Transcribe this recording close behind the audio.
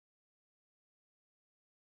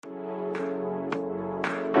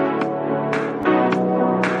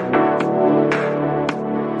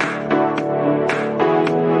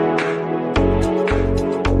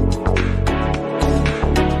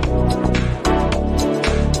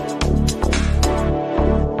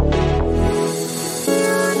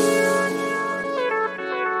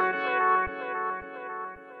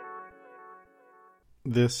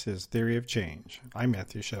This is Theory of Change. I'm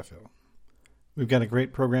Matthew Sheffield. We've got a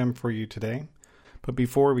great program for you today, but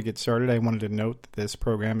before we get started, I wanted to note that this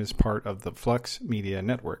program is part of the Flux Media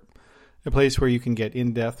Network, a place where you can get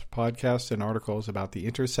in-depth podcasts and articles about the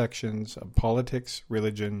intersections of politics,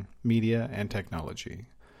 religion, media, and technology.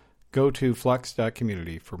 Go to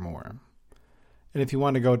flux.community for more. And if you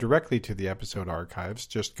want to go directly to the episode archives,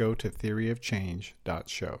 just go to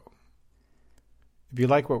theoryofchange.show. If you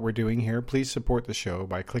like what we're doing here, please support the show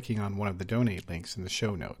by clicking on one of the donate links in the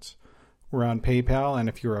show notes. We're on PayPal, and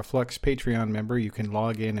if you're a Flux Patreon member, you can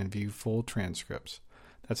log in and view full transcripts.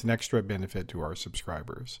 That's an extra benefit to our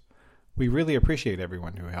subscribers. We really appreciate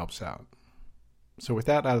everyone who helps out. So with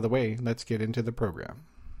that out of the way, let's get into the program.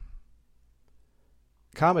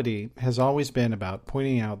 Comedy has always been about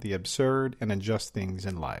pointing out the absurd and unjust things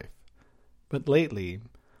in life. But lately,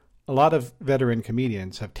 a lot of veteran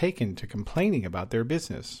comedians have taken to complaining about their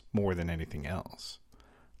business more than anything else.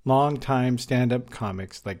 Long-time stand-up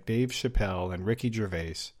comics like Dave Chappelle and Ricky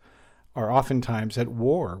Gervais are oftentimes at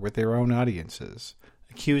war with their own audiences,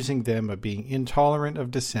 accusing them of being intolerant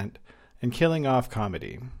of dissent and killing off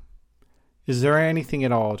comedy. Is there anything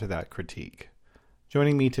at all to that critique?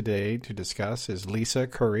 Joining me today to discuss is Lisa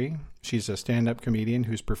Curry. She's a stand-up comedian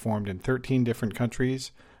who's performed in 13 different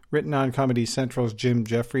countries, written on Comedy Central's Jim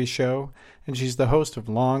Jeffries show, and she's the host of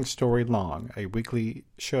Long Story Long, a weekly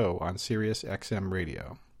show on Sirius XM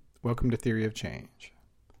Radio. Welcome to Theory of Change.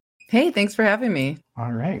 Hey, thanks for having me.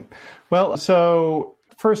 All right. Well, so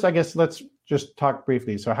first, I guess let's just talk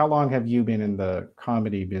briefly. So how long have you been in the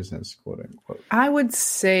comedy business, quote unquote? I would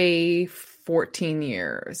say 14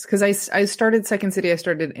 years, because I started Second City. I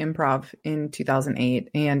started improv in 2008,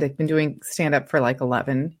 and I've been doing stand-up for like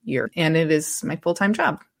 11 years, and it is my full-time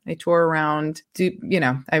job. I tour around,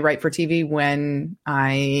 I write for TV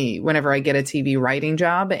whenever I get a TV writing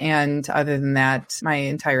job. And other than that, my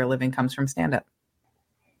entire living comes from stand-up.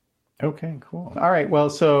 Okay, cool. All right. Well,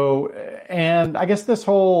 and I guess this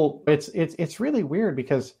whole, it's really weird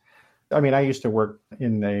because, I used to work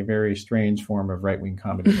in a very strange form of right-wing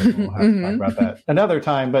comedy. But we'll have to talk about that another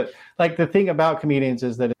time. But like the thing about comedians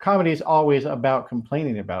is that comedy is always about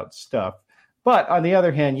complaining about stuff. But on the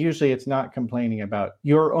other hand, usually it's not complaining about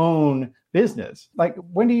your own business. Like,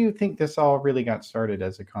 when do you think this all really got started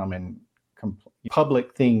as a common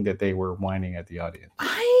public thing that they were whining at the audience?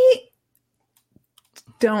 I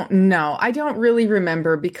don't know. I don't really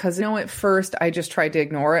remember because, at first I just tried to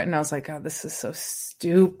ignore it and I was like, oh, this is so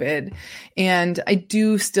stupid. And I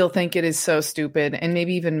do still think it is so stupid, and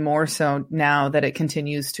maybe even more so now that it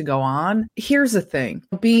continues to go on. Here's the thing.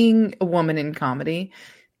 Being a woman in comedy,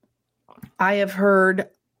 I have heard,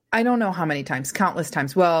 I don't know how many times, countless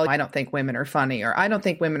times, well, I don't think women are funny, or I don't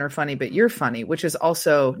think women are funny, but you're funny, which is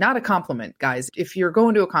also not a compliment, guys. If you're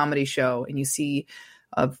going to a comedy show and you see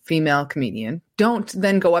a female comedian, don't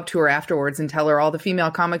then go up to her afterwards and tell her all the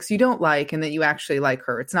female comics you don't like and that you actually like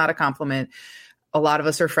her. It's not a compliment. A lot of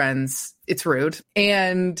us are friends. It's rude.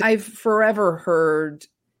 And I've forever heard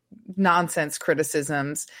nonsense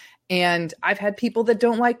criticisms. And I've had people that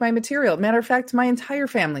don't like my material. Matter of fact, my entire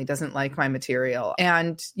family doesn't like my material.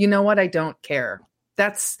 And you know what? I don't care.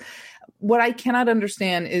 That's what I cannot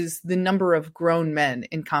understand is the number of grown men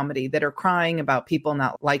in comedy that are crying about people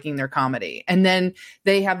not liking their comedy. And then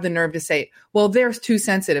they have the nerve to say, well, they're too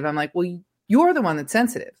sensitive. I'm like, well, you're the one that's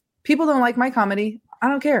sensitive. People don't like my comedy. I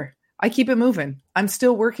don't care. I keep it moving. I'm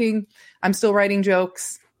still working. I'm still writing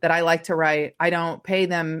jokes that I like to write. I don't pay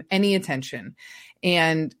them any attention.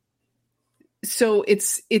 And so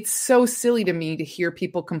it's so silly to me to hear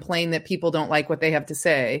people complain that people don't like what they have to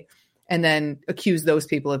say and then accuse those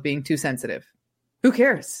people of being too sensitive. Who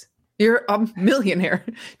cares? You're a millionaire.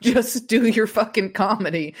 Just do your fucking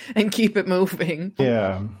comedy and keep it moving.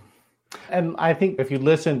 Yeah. And I think if you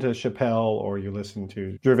listen to Chappelle or you listen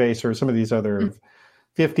to Gervais or some of these other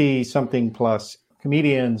 50-something plus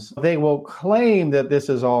comedians, they will claim that this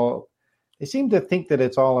is all, they seem to think that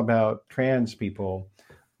it's all about trans people.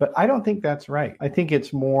 But I don't think that's right. I think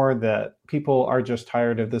it's more that people are just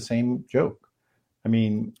tired of the same joke.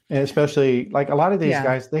 And especially like a lot of these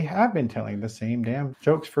guys, they have been telling the same damn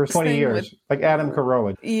jokes for 20 years, like Adam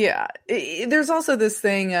Carolla. Yeah. There's also this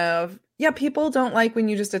thing of, people don't like when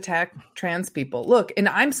you just attack trans people. Look, and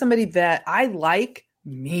I'm somebody that I like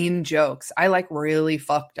mean jokes. I like really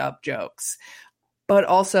fucked up jokes, but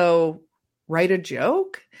also write a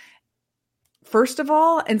joke, first of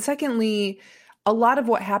all. And secondly, a lot of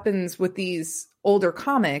what happens with these older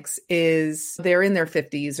comics is they're in their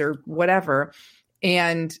 50s or whatever,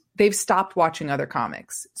 and they've stopped watching other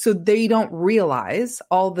comics. So they don't realize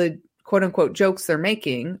all the quote unquote jokes they're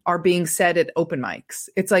making are being said at open mics.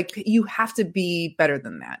 It's like, you have to be better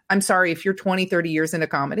than that. I'm sorry, if you're 20, 30 years into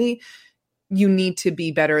comedy, you need to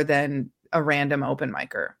be better than a random open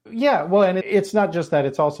micer. Yeah. Well, and it's not just that,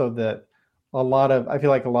 it's also that I feel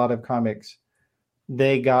like a lot of comics,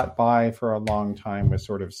 they got by for a long time with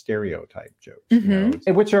sort of stereotype jokes,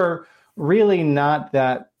 which are really not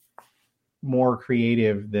that more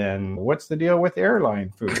creative than what's the deal with airline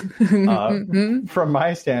food from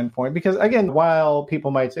my standpoint. Because again, while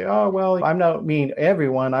people might say, oh, well, I'm not mean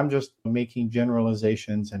everyone, I'm just making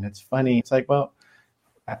generalizations and it's funny. It's like, well,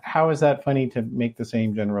 how is that funny to make the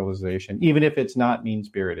same generalization, even if it's not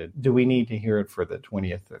mean-spirited? Do we need to hear it for the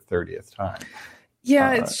 20th or 30th time?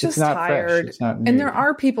 Yeah, it's just tired. It's not new. And there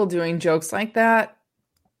are people doing jokes like that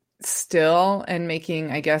still and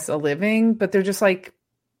making, I guess, a living, but they're just like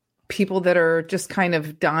people that are just kind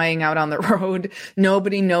of dying out on the road.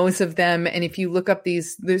 Nobody knows of them. And if you look up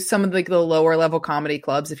there's some of like the lower level comedy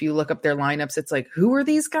clubs, if you look up their lineups, it's like, who are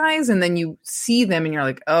these guys? And then you see them and you're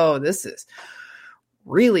like, oh, this is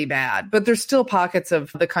really bad. But there's still pockets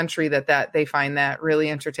of the country that they find that really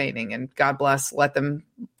entertaining, and God bless, let them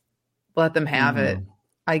have it.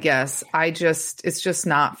 I guess it's just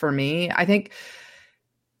not for me. I think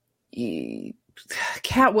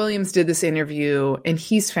Cat Williams did this interview and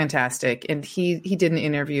he's fantastic. And he did an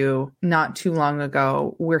interview not too long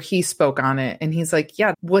ago where he spoke on it. And he's like,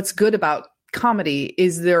 yeah, what's good about comedy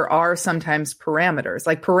is there are sometimes parameters.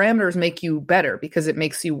 Like, parameters make you better because it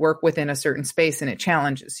makes you work within a certain space and it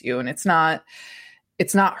challenges you. And it's not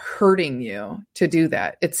hurting you to do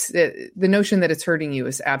that. The notion that it's hurting you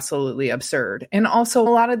is absolutely absurd. And also, a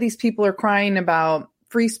lot of these people are crying about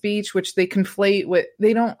free speech, which they conflate with,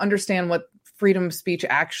 they don't understand what freedom of speech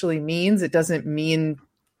actually means. It doesn't mean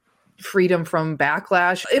freedom from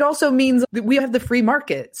backlash. It also means that we have the free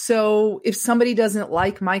market. So if somebody doesn't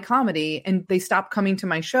like my comedy and they stop coming to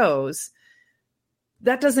my shows,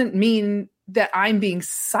 that doesn't mean that I'm being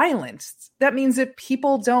silenced. That means that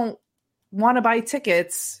people don't want to buy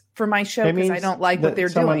tickets for my show because I don't like what they're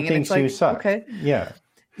doing. And it's like, you suck. Okay. Yeah.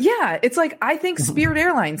 Yeah. It's like, I think Spirit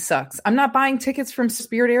Airlines sucks. I'm not buying tickets from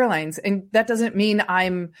Spirit Airlines. And that doesn't mean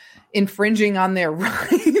I'm infringing on their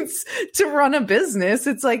rights to run a business.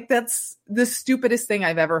 It's like, that's the stupidest thing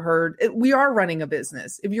I've ever heard. We are running a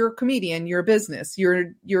business. If you're a comedian, you're a business.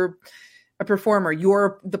 You're a performer.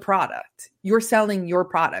 You're the product. You're selling your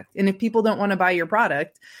product. And if people don't want to buy your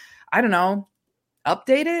product, I don't know,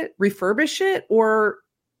 update it, refurbish it, or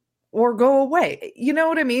go away. You know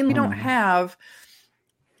what I mean? We don't have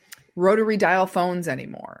rotary dial phones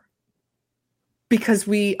anymore because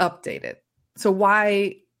we updated. So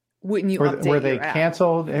why wouldn't you update? Were they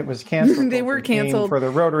canceled? It was canceled. They were canceled for the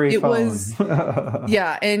rotary phone.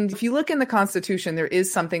 Yeah. And if you look in the Constitution, there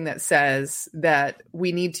is something that says that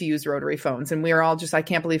we need to use rotary phones. And we are all just, I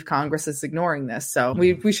can't believe Congress is ignoring this. So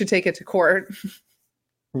we should take it to court.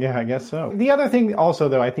 Yeah, I guess so. The other thing also,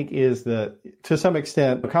 though, I think is that to some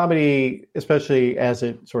extent, comedy, especially as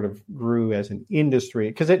it sort of grew as an industry,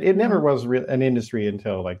 because it never was an industry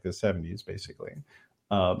until like the 70s, basically.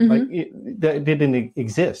 Like it didn't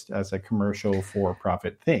exist as a commercial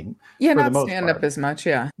for-profit thing. Yeah, not stand-up as much,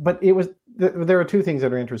 yeah. But it was. There are two things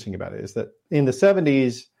that are interesting about it. Is that in the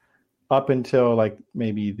 70s, up until like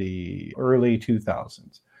maybe the early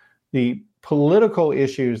 2000s, the political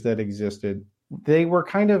issues that existed, they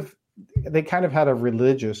kind of had a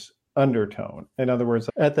religious undertone. In other words,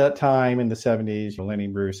 at that time in the 70s, Lenny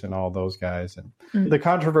Bruce and all those guys, and the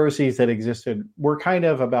controversies that existed were kind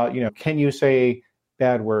of about, can you say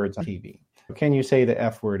bad words on TV? Can you say the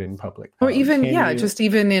F word in public? Or even, just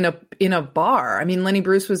even in a bar. I mean, Lenny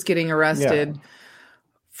Bruce was getting arrested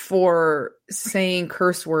for saying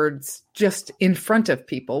curse words just in front of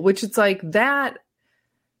people, which it's like that.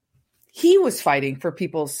 He was fighting for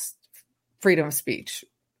people's freedom of speech.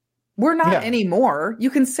 We're not anymore. You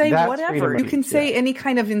can say whatever. You can say any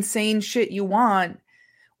kind of insane shit you want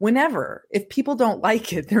whenever. If people don't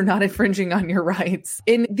like it, they're not infringing on your rights.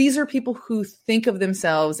 And these are people who think of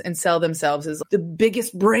themselves and sell themselves as the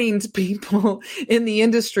biggest brained people in the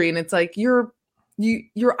industry. And it's like, you're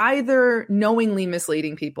either knowingly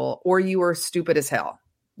misleading people or you are stupid as hell.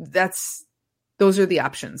 Those are the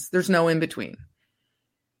options. There's no in between.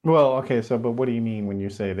 Well, okay, but what do you mean when you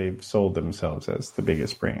say they've sold themselves as the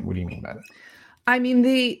biggest brain? What do you mean by that? I mean,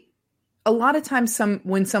 a lot of times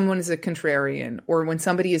when someone is a contrarian or when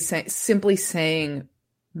somebody is simply saying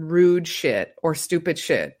rude shit or stupid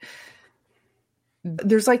shit,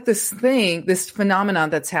 there's like this phenomenon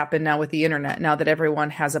that's happened now with the internet. Now that everyone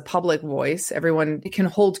has a public voice, everyone can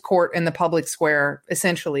hold court in the public square,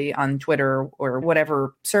 essentially on Twitter or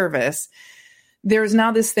whatever service. there's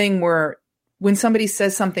now this thing where when somebody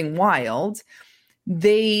says something wild,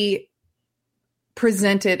 they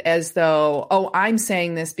present it as though, oh, I'm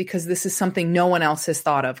saying this because this is something no one else has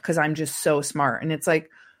thought of because I'm just so smart. And it's like,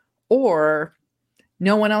 or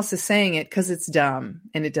no one else is saying it because it's dumb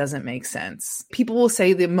and it doesn't make sense. People will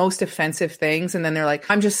say the most offensive things and then they're like,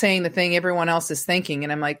 I'm just saying the thing everyone else is thinking.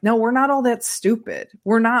 And I'm like, no, we're not all that stupid.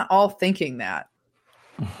 We're not all thinking that.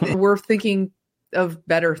 We're thinking of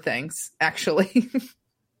better things, actually.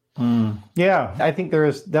 Yeah, I think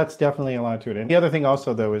that's definitely a lot to it. And the other thing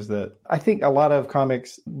also, though, is that I think a lot of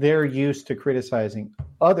comics, they're used to criticizing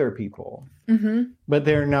other people, but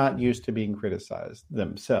they're not used to being criticized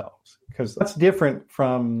themselves, because that's different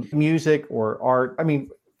from music or art. I mean,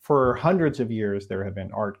 for hundreds of years, there have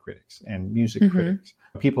been art critics and music critics,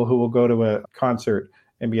 people who will go to a concert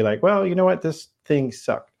and be like, well, you know what, this thing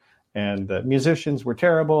sucked. And the musicians were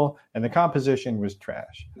terrible, and the composition was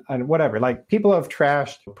trash, and whatever. Like, people have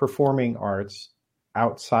trashed performing arts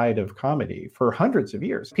outside of comedy for hundreds of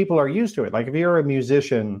years. People are used to it. Like, if you're a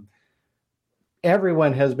musician,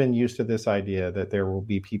 everyone has been used to this idea that there will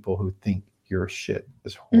be people who think your shit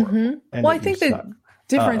is horrible. Well, I think the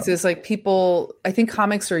difference is, like, people, I think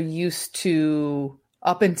comics are used to,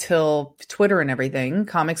 up until Twitter and everything,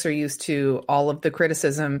 comics are used to all of the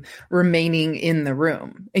criticism remaining in the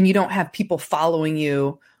room. And you don't have people following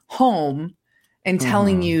you home and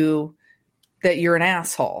telling you that you're an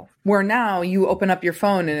asshole. Where now you open up your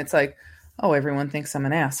phone and it's like, oh, everyone thinks I'm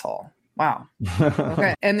an asshole. Wow.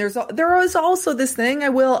 Okay. And there is also this thing, I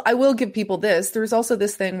will give people this. There's also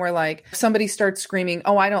this thing where, like, somebody starts screaming,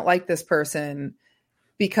 oh, I don't like this person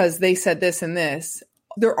because they said this and this.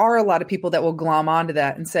 There are a lot of people that will glom onto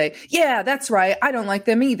that and say, yeah, that's right, I don't like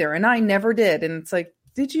them either, and I never did. And it's like,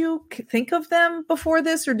 did you think of them before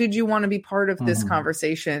this, or did you want to be part of this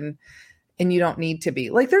conversation and you don't need to be?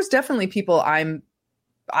 Like, there's definitely people I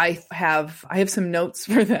have some notes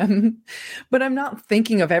for them, but I'm not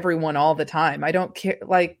thinking of everyone all the time. I don't care.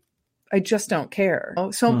 Like, I just don't care.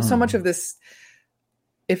 So much of this,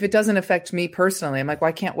 if it doesn't affect me personally, I'm like, well,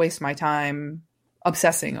 I can't waste my time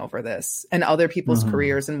obsessing over this and other people's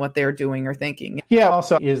careers and what they're doing or thinking. Yeah.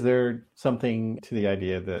 Also, is there something to the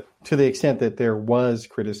idea that, to the extent that there was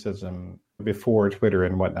criticism before Twitter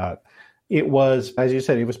and whatnot, it was, as you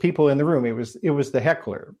said, it was people in the room. It was the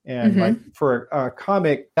heckler. And like, for a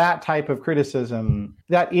comic, that type of criticism,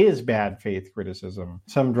 that is bad faith criticism.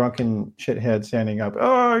 Some drunken shithead standing up,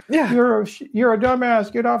 oh, yeah, you're a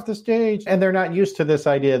dumbass, get off the stage. And they're not used to this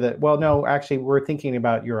idea that, well, no, actually, we're thinking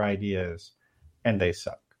about your ideas and they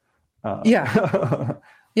suck. Yeah.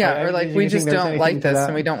 Yeah. Or like, we just don't like this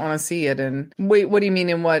and we don't want to see it. And wait, what do you mean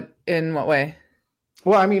in what way?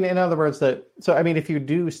 Well, I mean, in other words, if you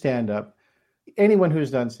do stand up, anyone who's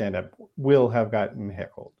done stand up will have gotten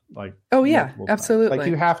heckled. Like, oh yeah, absolutely. Like,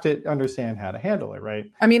 you have to understand how to handle it, right?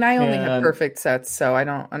 I mean, I only have perfect sets, so I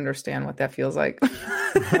don't understand what that feels like.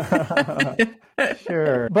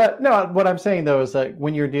 Sure. But no, what I'm saying though is that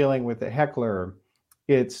when you're dealing with a heckler,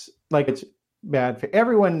 it's bad faith.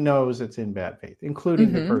 Everyone knows it's in bad faith,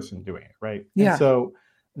 including the person doing it, right? Yeah. And so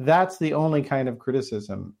that's the only kind of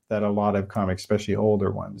criticism that a lot of comics, especially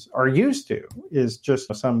older ones, are used to, is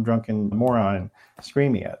just some drunken moron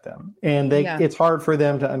screaming at them. And it's hard for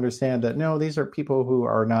them to understand that, no, these are people who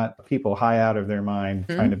are not people high out of their mind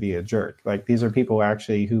trying to be a jerk. Like, these are people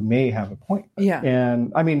actually who may have a point. Yeah.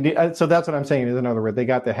 And I mean, so that's what I'm saying is, in other words, they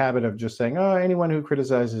got the habit of just saying, oh, anyone who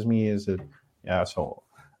criticizes me is an asshole.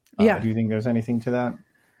 Do you think there's anything to that?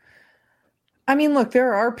 I mean, look,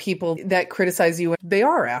 there are people that criticize you. They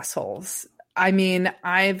are assholes. I mean,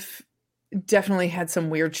 I've definitely had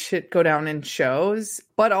some weird shit go down in shows,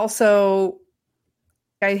 but also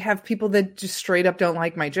I have people that just straight up don't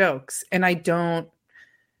like my jokes, and I don't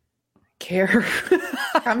care.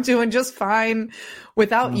 I'm doing just fine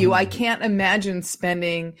without you. I can't imagine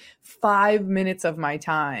spending 5 minutes of my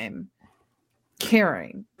time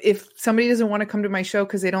caring. If somebody doesn't want to come to my show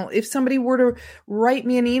because if somebody were to write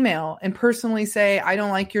me an email and personally say, I don't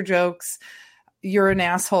like your jokes, you're an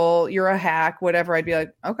asshole, you're a hack, whatever, I'd be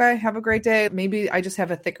like, okay, have a great day. Maybe I just have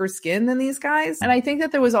a thicker skin than these guys. And I think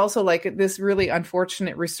that there was also like this really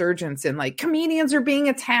unfortunate resurgence in like comedians are being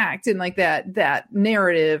attacked and like that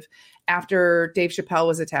narrative after Dave Chappelle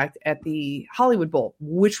was attacked at the Hollywood Bowl,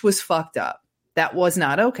 which was fucked up. That was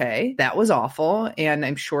not okay. That was awful. And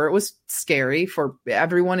I'm sure it was scary for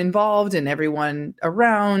everyone involved and everyone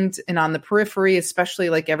around and on the periphery, especially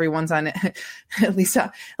like everyone's on it. At least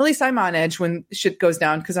I'm on edge when shit goes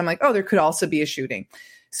down, because I'm like, oh, there could also be a shooting.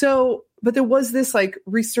 So, but there was this like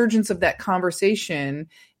resurgence of that conversation.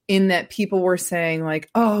 in that people were saying like,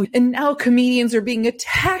 oh, and now comedians are being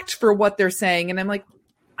attacked for what they're saying. And I'm like,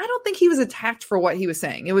 I don't think he was attacked for what he was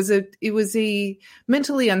saying. It was a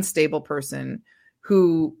mentally unstable person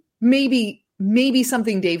who maybe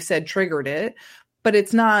something Dave said triggered it, but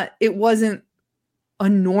it wasn't a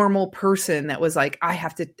normal person that was like, I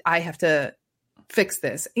have to fix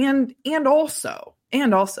this. And also,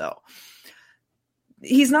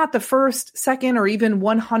 he's not the first, second, or even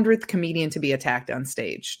 100th comedian to be attacked on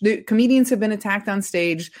stage. The comedians have been attacked on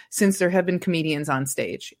stage since there have been comedians on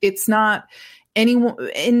stage. It's not anyone,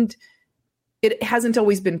 and it hasn't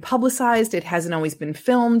always been publicized. It hasn't always been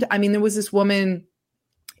filmed. I mean, there was this woman,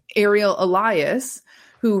 Ariel Elias,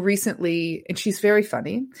 who recently, and she's very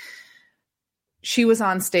funny, she was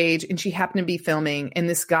on stage and she happened to be filming, and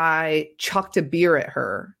this guy chucked a beer at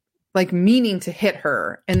her, like meaning to hit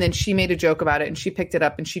her. And then she made a joke about it and she picked it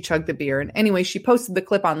up and she chugged the beer. And anyway, she posted the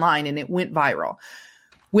clip online and it went viral.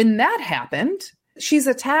 When that happened, she's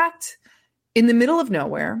attacked in the middle of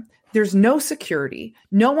nowhere. There's no security.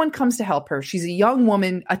 No one comes to help her. She's a young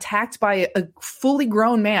woman attacked by a fully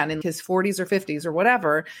grown man in his 40s or 50s or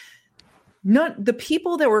whatever. The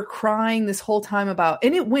people that were crying this whole time about,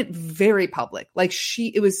 and it went very public. Like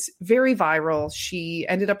it was very viral. She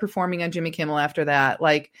ended up performing on Jimmy Kimmel after that.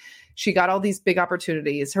 Like she got all these big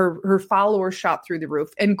opportunities. Her followers shot through the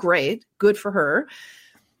roof, and great, good for her.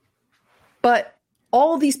 But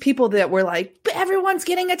all these people that were like, everyone's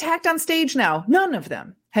getting attacked on stage now, none of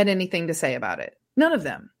them had anything to say about it. None of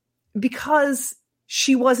them. Because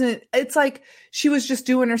it's like she was just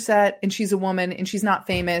doing her set, and she's a woman and she's not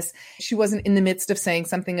famous. She wasn't in the midst of saying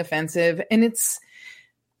something offensive. And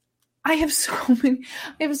I haven't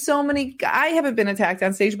been attacked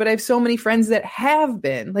on stage, but I have so many friends that have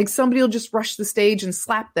been. Like somebody will just rush the stage and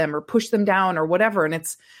slap them or push them down or whatever. And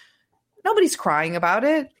nobody's crying about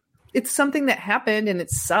it. It's something that happened and it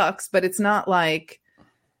sucks, but it's not like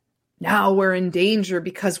now we're in danger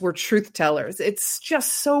because we're truth tellers. It's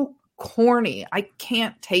just so corny. I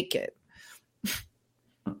can't take it.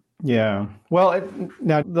 Yeah. Well,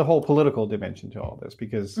 now the whole political dimension to all this,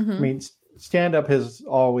 because I mean, stand-up has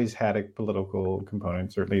always had a political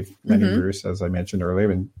component. Certainly, Lenny Bruce, as I mentioned earlier,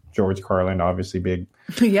 and George Carlin, obviously big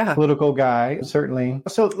political guy. Certainly.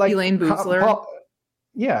 So, like Elaine Boozler.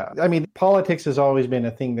 Yeah, I mean, politics has always been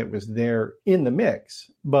a thing that was there in the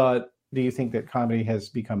mix. But do you think that comedy has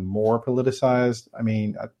become more politicized? I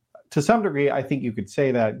mean, to some degree, I think you could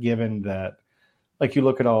say that, given that, like, you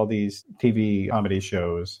look at all these TV comedy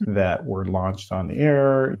shows that were launched on the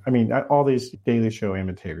air. I mean, all these Daily Show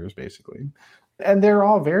imitators, basically. And they're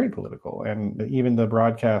all very political. And even the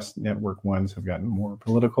broadcast network ones have gotten more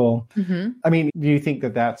political. I mean, do you think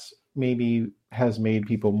that that's maybe has made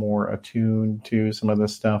people more attuned to some of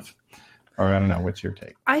this stuff? Or I don't know, what's your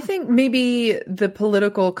take? I think maybe the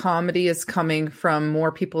political comedy is coming from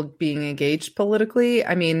more people being engaged politically.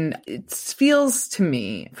 I mean, it feels to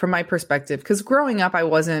me, from my perspective, because growing up, I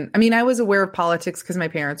was aware of politics because my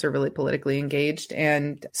parents are really politically engaged.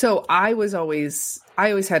 And so I always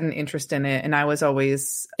had an interest in it, and I was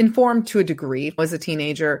always informed to a degree. I was a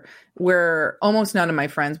teenager where almost none of my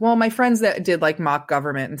friends that did like mock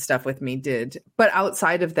government and stuff with me did. But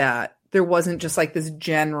outside of that, there wasn't just like this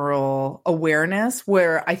general awareness,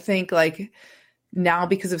 where I think like now,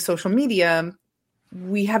 because of social media,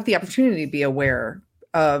 we have the opportunity to be aware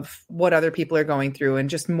of what other people are going through and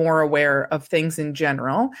just more aware of things in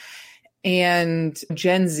general. And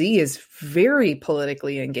Gen Z is very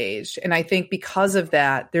politically engaged. And I think because of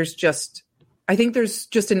that, there's just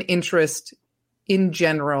an interest in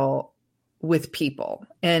general with people.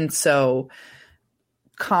 And so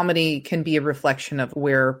comedy can be a reflection of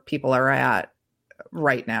where people are at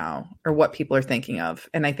right now, or what people are thinking of.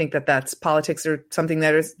 And I think that's politics are something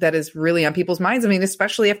that is really on people's minds. I mean,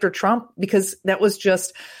 especially after Trump, because that was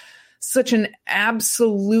just such an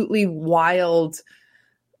absolutely wild,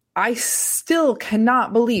 I still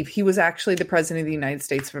cannot believe he was actually the president of the United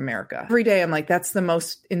States of America. Every day I'm like, that's the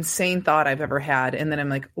most insane thought I've ever had. And then I'm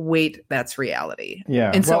like, wait, that's reality.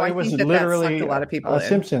 Yeah. And so I think that literally sucked a lot of people in.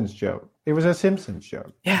 Simpsons joke. It was a Simpsons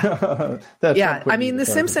joke. Yeah. Yeah. I mean, the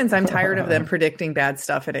Simpsons, I'm tired of them predicting bad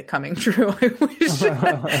stuff and it coming true. I wish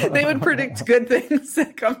they would predict good things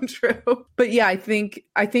that come true. But yeah, I think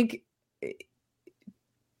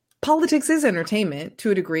politics is entertainment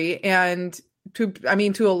to a degree, and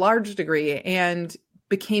to a large degree, and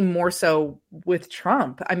became more so with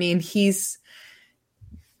Trump. I mean, he's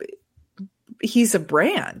a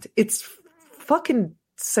brand. It's fucking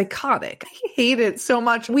psychotic. I hate it so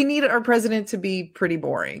much. We need our president to be pretty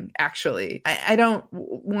boring, actually. I don't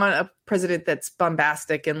want a president that's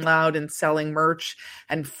bombastic and loud and selling merch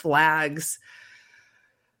and flags.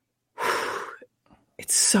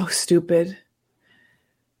 so stupid.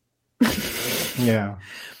 Yeah.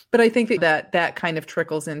 But I think that kind of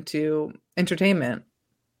trickles into entertainment.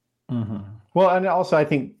 Mm-hmm. Well, and also I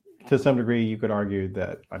think to some degree you could argue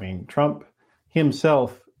that, I mean, Trump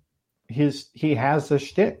himself, he has a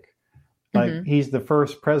shtick. Like he's the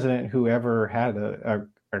first president who ever had a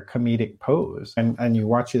comedic pose, and you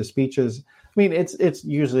watch his speeches. I mean, it's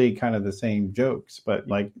usually kind of the same jokes, but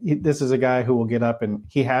like this is a guy who will get up and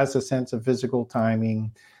he has a sense of physical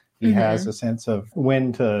timing. He has a sense of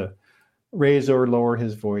when to raise or lower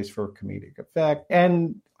his voice for comedic effect.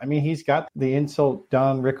 And I mean, he's got the insult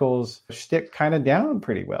Don Rickles shtick kind of down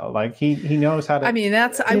pretty well. Like he knows how to. I mean, I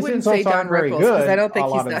wouldn't say Don Rickles because I don't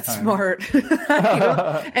think he's that smart.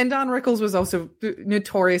 And Don Rickles was also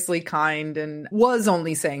notoriously kind and was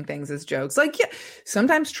only saying things as jokes. Like, yeah,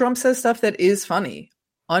 sometimes Trump says stuff that is funny.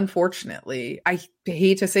 Unfortunately, I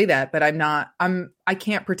hate to say that, but I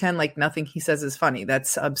can't pretend like nothing he says is funny.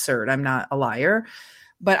 That's absurd. I'm not a liar.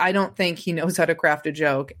 But I don't think he knows how to craft a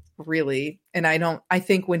joke, really. And I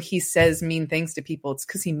think when he says mean things to people, it's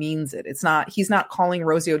because he means it. He's not calling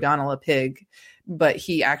Rosie O'Donnell a pig, but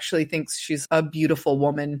he actually thinks she's a beautiful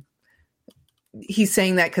woman. He's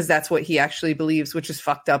saying that because that's what he actually believes, which is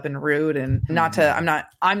fucked up and rude. And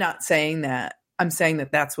I'm not saying that. I'm saying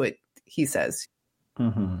that that's what he says.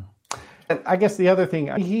 Mm-hmm. And I guess the other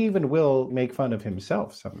thing, he even will make fun of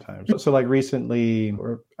himself sometimes. So like recently,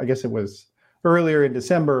 or I guess it was earlier in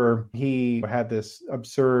December, he had this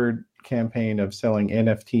absurd campaign of selling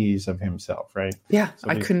NFTs of himself, right? Yeah,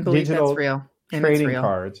 so I couldn't believe that's real. Trading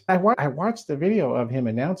cards. I watched the video of him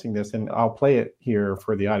announcing this, and I'll play it here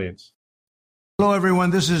for the audience. Hello,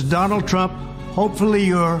 everyone. This is Donald Trump. Hopefully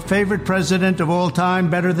your favorite president of all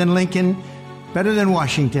time, better than Lincoln, better than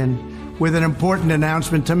Washington, with an important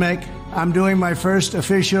announcement to make. I'm doing my first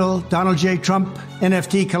official Donald J. Trump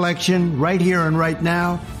NFT collection right here and right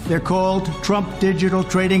now. They're called Trump Digital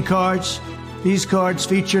Trading Cards. These cards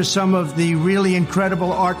feature some of the really incredible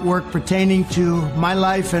artwork pertaining to my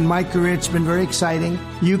life and my career. It's been very exciting.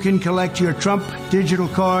 You can collect your Trump digital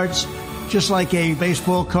cards just like a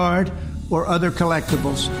baseball card or other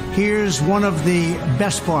collectibles. Here's one of the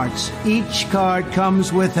best parts. Each card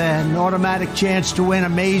comes with an automatic chance to win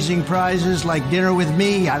amazing prizes like dinner with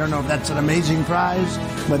me. I don't know if that's an amazing prize,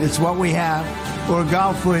 but it's what we have. Or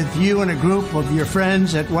golf with you and a group of your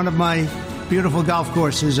friends at one of my beautiful golf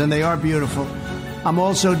courses, and they are beautiful. I'm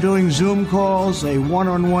also doing Zoom calls, a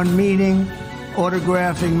one-on-one meeting,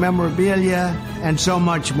 autographing memorabilia, and so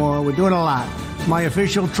much more. We're doing a lot. My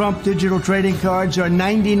official Trump digital trading cards are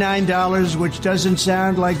 $99, which doesn't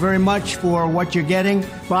sound like very much for what you're getting.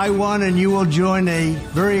 Buy one and you will join a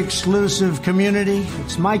very exclusive community.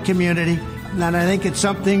 It's my community, and I think it's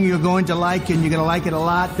something you're going to like, and you're going to like it a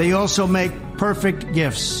lot. They also make perfect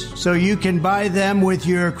gifts. So you can buy them with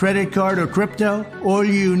your credit card or crypto. All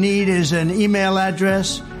you need is an email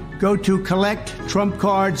address. Go to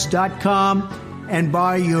collecttrumpcards.com and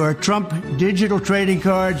buy your Trump digital trading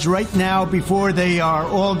cards right now before they are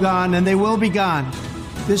all gone, and they will be gone.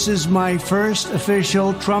 This is my first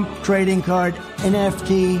official Trump trading card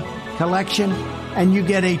NFT collection, and you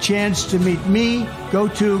get a chance to meet me. Go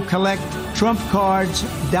to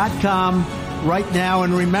collecttrumpcards.com right now,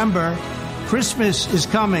 and remember, Christmas is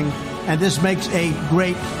coming, and this makes a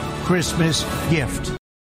great Christmas gift.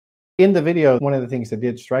 In the video, one of the things that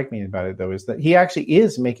did strike me about it, though, is that he actually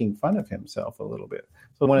is making fun of himself a little bit.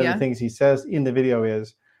 So one of the things he says in the video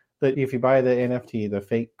is that if you buy the NFT, the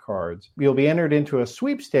fake cards, you'll be entered into a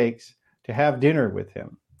sweepstakes to have dinner with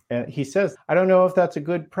him. And he says, I don't know if that's a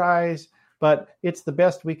good prize, but it's the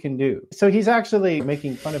best we can do. So he's actually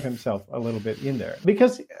making fun of himself a little bit in there.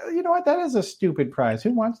 Because, you know what, that is a stupid prize.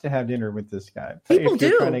 Who wants to have dinner with this guy? People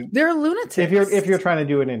do. They're lunatics. If you're trying to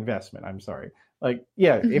do an investment, I'm sorry. Like,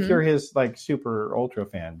 yeah, if you're his like super ultra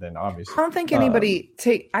fan, then obviously. I don't think anybody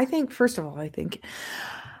I think, first of all, I think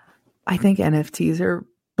NFTs are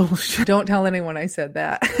bullshit. Don't tell anyone I said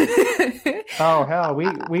that. Oh, hell,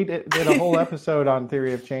 we did a whole episode on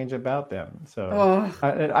Theory of Change about them. So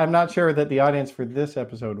I'm not sure that the audience for this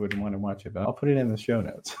episode would want to watch it, but I'll put it in the show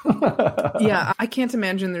notes. Yeah, I can't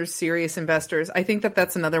imagine there's serious investors. I think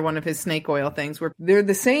that's another one of his snake oil things where they're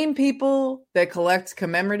the same people that collect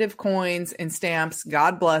commemorative coins and stamps,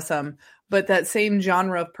 God bless them, but that same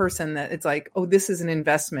genre of person that it's like, oh, this is an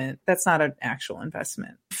investment. That's not an actual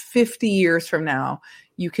investment. 50 years from now,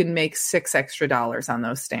 you can make $6 extra on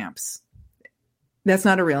those stamps. That's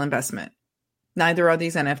not a real investment. Neither are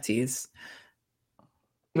these NFTs.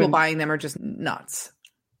 People buying them are just nuts.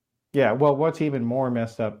 Yeah, well, what's even more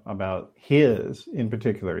messed up about his in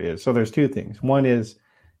particular is, so there's two things. One is,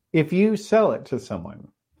 if you sell it to someone,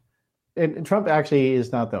 and Trump actually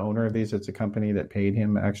is not the owner of these. It's a company that paid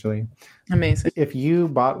him, actually. Amazing. If you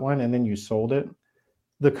bought one and then you sold it,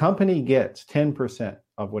 the company gets 10%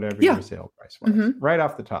 of whatever your sale price was, right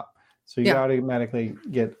off the top. So you automatically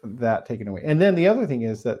get that taken away. And then the other thing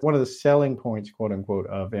is that one of the selling points, quote unquote,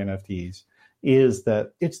 of NFTs is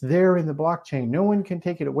that it's there in the blockchain. No one can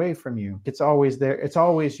take it away from you. It's always there. It's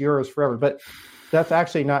always yours forever. But that's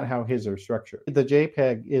actually not how his are structured. The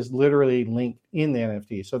JPEG is literally linked in the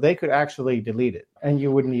NFT. So they could actually delete it and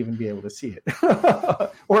you wouldn't even be able to see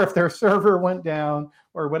it. Or if their server went down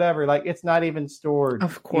or whatever, like it's not even stored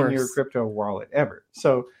in your crypto wallet ever.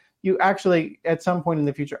 So you actually, at some point in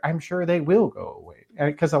the future, I'm sure they will go away.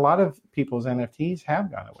 Because a lot of people's NFTs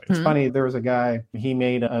have gone away. It's funny, there was a guy, he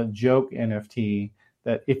made a joke NFT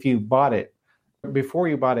that if you bought it, before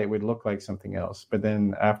you bought it, it would look like something else. But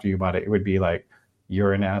then after you bought it, it would be like,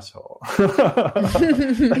 you're an asshole.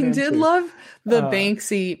 I did love the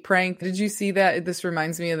Banksy prank. Did you see that? This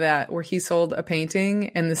reminds me of that, where he sold a painting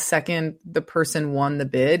and the second the person won the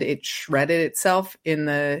bid, it shredded itself in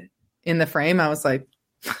the frame. I was like,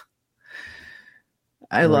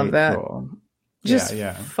 I love that. Cool. Just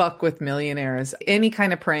fuck with millionaires. Any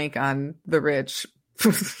kind of prank on the rich.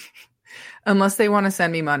 Unless they want to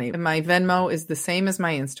send me money. My Venmo is the same as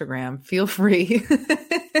my Instagram. Feel free.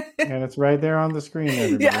 And it's right there on the screen,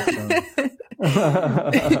 everybody.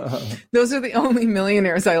 Those are the only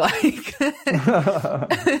millionaires I like.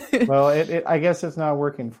 Well, I guess it's not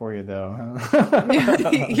working for you, though.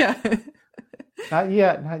 Yeah. Not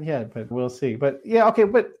yet, but we'll see. But yeah, okay.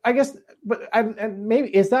 But I guess, and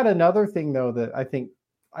maybe, is that another thing, though, that I think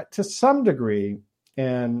to some degree,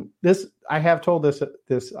 and this, I have told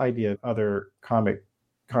this idea to other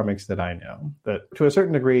comics that I know, that to a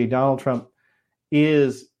certain degree, Donald Trump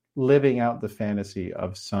is living out the fantasy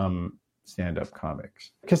of some stand-up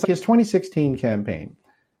comics. Because his 2016 campaign,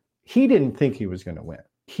 he didn't think he was going to win.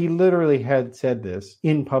 He literally had said this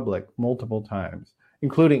in public multiple times,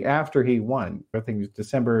 including after he won. I think it was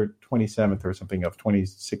December 27th or something of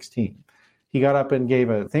 2016. He got up and gave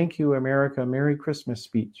a "Thank you, America, Merry Christmas"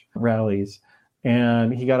 speech, rallies.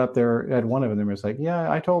 And he got up there at one of them and was like,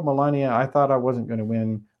 yeah, I told Melania I thought I wasn't going to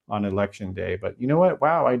win on election day. But you know what?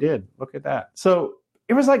 Wow, I did. Look at that. So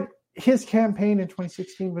it was like his campaign in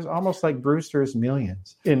 2016 was almost like Brewster's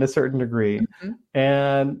Millions in a certain degree. Mm-hmm.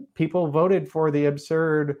 And people voted for the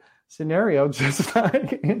absurd scenario just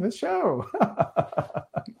like in the show.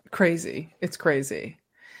 Crazy. It's crazy.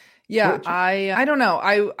 Yeah, I don't know.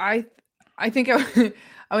 I think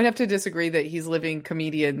I would have to disagree that he's living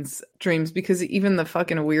comedians' dreams, because even the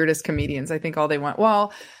fucking weirdest comedians, I think all they want,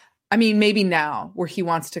 well, I mean, maybe now where he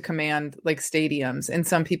wants to command like stadiums, and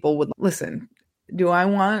some people would listen. Do I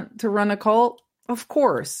want to run a cult? Of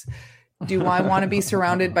course. Do I want to be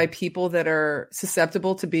surrounded by people that are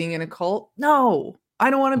susceptible to being in a cult? No, I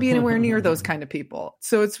don't want to be anywhere near those kind of people.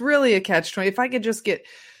 So it's really a catch-20. If I could just get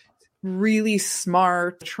really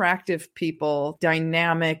smart, attractive people,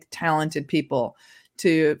 dynamic, talented people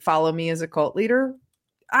to follow me as a cult leader,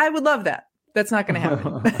 I would love that. That's not going to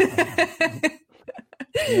happen.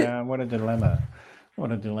 Yeah, what a dilemma.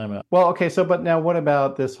 What a dilemma. Well, okay, so but now what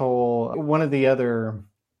about this whole, one of the other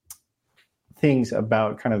things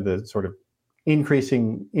about kind of the sort of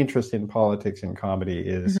increasing interest in politics and comedy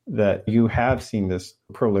is that you have seen this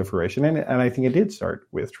proliferation, and I think it did start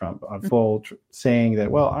with Trump, on full saying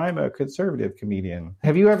that, well, I'm a conservative comedian.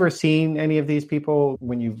 Have you ever seen any of these people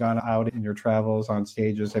when you've gone out in your travels on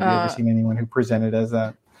stages? Have you ever seen anyone who presented as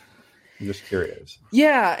that? I'm just curious.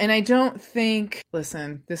 Yeah, and I don't think,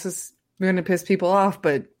 listen, this is going to piss people off,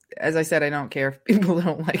 but as I said, I don't care if people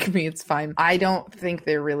don't like me. It's fine. I don't think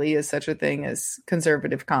there really is such a thing as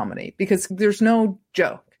conservative comedy, because there's no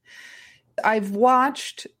joke. I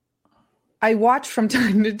watch from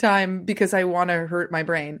time to time because I want to hurt my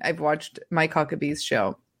brain. I've watched Mike Huckabee's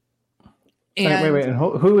show. And wait. And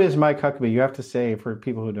who is Mike Huckabee? You have to say for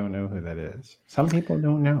people who don't know who that is. Some people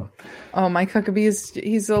don't know. Oh, Mike Huckabee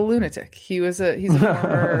he's a lunatic. He's a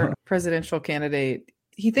former presidential candidate.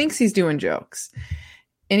 He thinks he's doing jokes.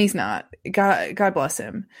 And he's not. God bless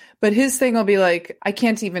him. But his thing will be like, I'm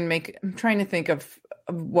trying to think of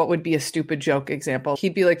what would be a stupid joke example.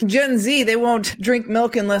 He'd be like, Gen Z, they won't drink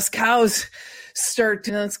milk unless cows start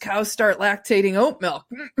lactating oat milk.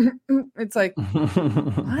 It's like,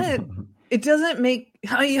 what? It doesn't make,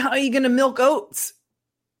 how are you going to milk oats?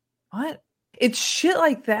 What? It's shit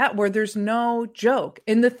like that where there's no joke.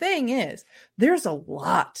 And the thing is, there's a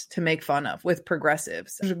lot to make fun of with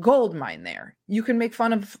progressives. There's a gold mine there. You can make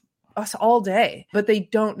fun of us all day, but they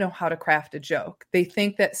don't know how to craft a joke. They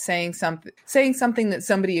think that saying something that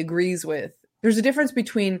somebody agrees with There's a difference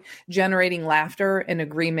between generating laughter and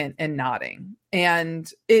agreement and nodding,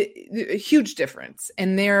 and a huge difference.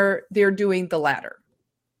 And they're doing the latter.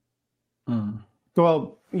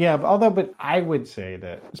 Well, yeah, but I would say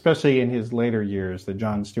that, especially in his later years, that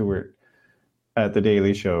Jon Stewart at The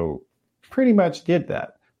Daily Show pretty much did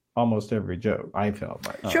that. Almost every joke, I felt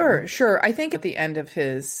like. Sure. I think at the end of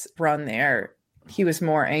his run there, he was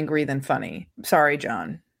more angry than funny. Sorry,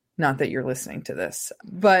 John. Not that you're listening to this,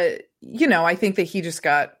 but I think that he just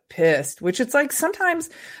got pissed, which it's like sometimes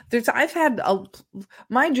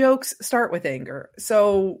my jokes start with anger.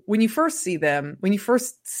 So when you first see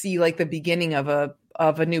like the beginning of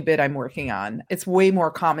a new bit I'm working on, it's way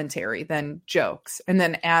more commentary than jokes. And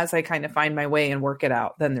then as I kind of find my way and work it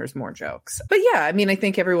out, then there's more jokes. But yeah, I mean, I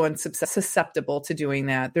think everyone's susceptible to doing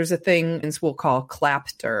that. There's a thing we'll call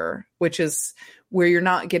clapter, which is where you're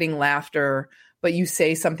not getting laughter, but you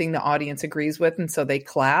say something the audience agrees with, and so they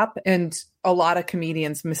clap. And a lot of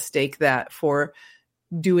comedians mistake that for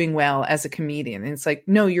doing well as a comedian. And it's like,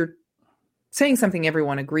 no, you're saying something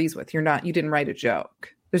everyone agrees with. You didn't write a joke.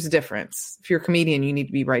 There's a difference. If you're a comedian, you need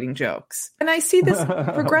to be writing jokes. And I see this,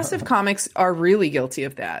 progressive comics are really guilty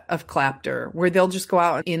of that, of clapter, where they'll just go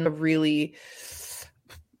out in a really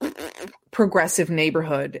progressive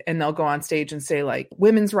neighborhood and they'll go on stage and say like,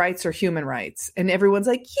 women's rights are human rights. And everyone's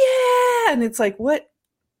like, yeah. And it's like, what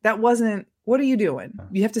are you doing?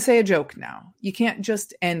 You have to say a joke now. You can't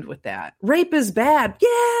just end with that. Rape is bad.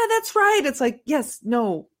 Yeah, that's right. It's like, yes,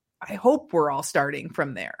 no, I hope we're all starting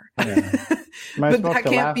from there. Yeah. But that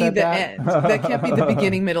can't be the end. That can't be the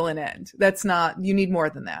beginning, middle, and end. That's not, you need more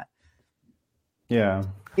than that. Yeah.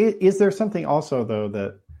 Is there something also though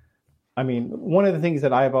that, I mean, one of the things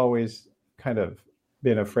that I've always kind of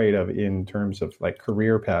been afraid of in terms of like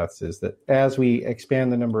career paths is that as we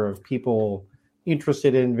expand the number of people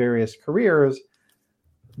interested in various careers,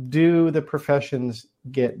 do the professions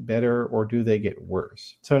get better or do they get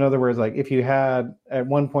worse? So in other words, like if you had at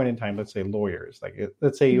one point in time, let's say lawyers, like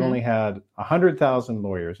let's say you only had 100,000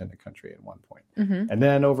 lawyers in the country at one point. And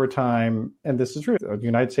then over time, and this is true, the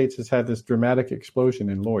United States has had this dramatic explosion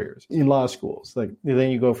in lawyers in law schools. Like then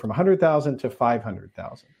you go from 100,000 to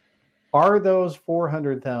 500,000. Are those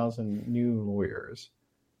 400,000 new lawyers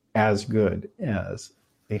as good as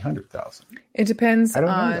 100,000? It depends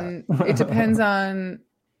on,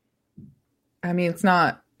 I mean,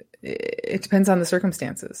 it depends on the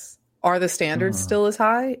circumstances. Are the standards still as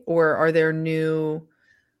high, or are there new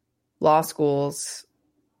law schools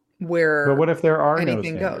where but what if there are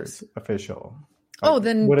anything no goes official? Like,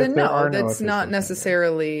 then no, that's not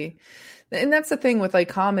necessarily. And that's the thing with like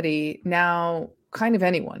comedy now, kind of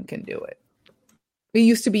anyone can do it. It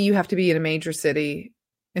used to be you have to be in a major city.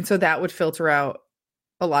 And so that would filter out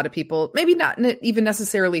a lot of people, maybe not even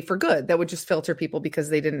necessarily for good. That would just filter people because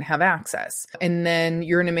they didn't have access. And then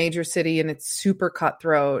you're in a major city and it's super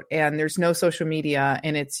cutthroat and there's no social media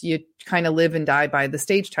and you kind of live and die by the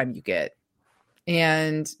stage time you get.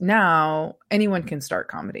 And now anyone can start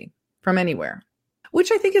comedy from anywhere,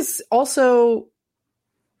 which I think is also,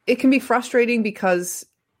 it can be frustrating because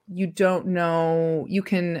you don't know, you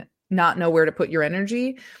can not know where to put your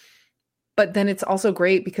energy. But then it's also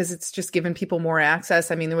great because it's just given people more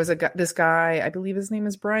access. I mean, there was this guy, I believe his name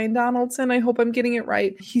is Brian Donaldson. I hope I'm getting it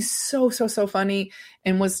right. He's so funny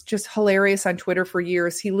and was just hilarious on Twitter for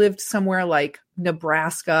years. He lived somewhere like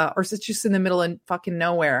Nebraska or just in the middle of fucking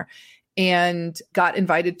nowhere and got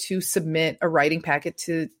invited to submit a writing packet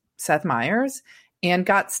to Seth Meyers and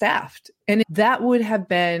got staffed. And that would have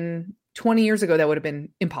been 20 years ago, that would have been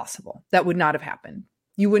impossible. That would not have happened.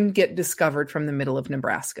 You wouldn't get discovered from the middle of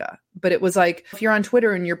Nebraska. But it was like, if you're on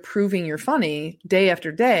Twitter and you're proving you're funny day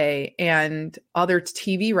after day and other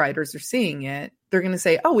TV writers are seeing it, they're going to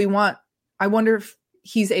say, oh, I wonder if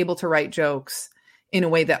he's able to write jokes in a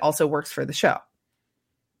way that also works for the show.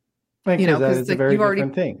 Because that is a very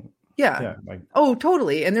different thing. Yeah. Oh,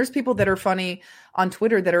 totally. And there's people that are funny on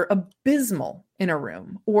Twitter that are abysmal in a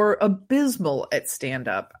room or abysmal at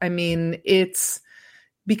stand-up. I mean, it's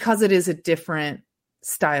because it is a different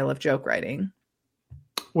style of joke writing.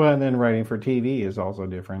 Well, and then writing for TV is also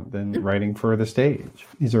different than writing for the stage.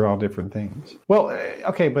 These are all different things. Well,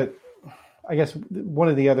 okay, but I guess one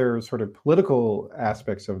of the other sort of political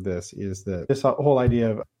aspects of this is that this whole idea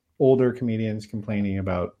of older comedians complaining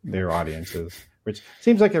about their audiences, which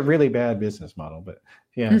seems like a really bad business model, but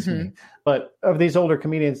if you ask me. But of these older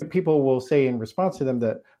comedians, people will say in response to them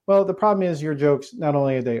that, well, the problem is your jokes, not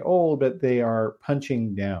only are they old, but they are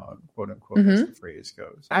punching down, quote unquote, as the phrase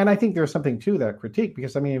goes. And I think there's something to that critique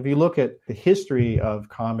because, I mean, if you look at the history of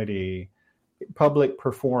comedy, public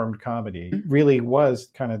performed comedy really was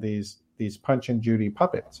kind of these these Punch and Judy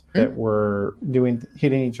puppets that were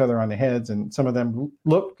hitting each other on the heads, and some of them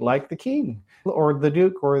looked like the king or the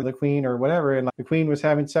duke or the queen or whatever, and like, the queen was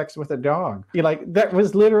having sex with a dog. That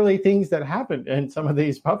was literally things that happened in some of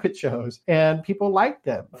these puppet shows, and people liked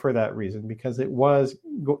them for that reason, because that was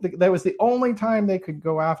the only time they could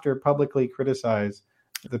go after, publicly criticize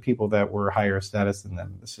the people that were higher status than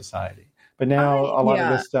them in the society. But now a lot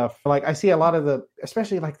of this stuff, like I see a lot of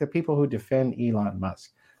especially like the people who defend Elon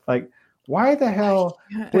Musk, like, why the hell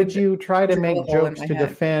would you try to make jokes to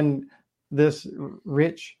defend this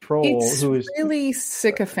rich troll who is really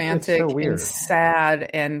sycophantic and sad,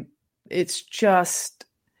 and it's just,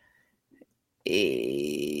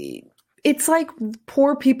 it's like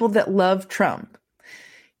poor people that love Trump.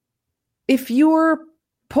 If you're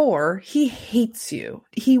poor, he hates you.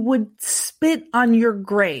 He would spit on your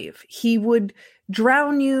grave. He would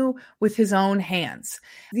drown you with his own hands.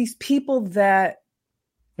 These people that,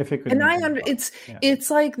 it's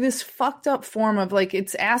like this fucked up form of, like,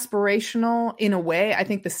 it's aspirational in a way. I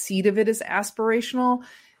think the seed of it is aspirational.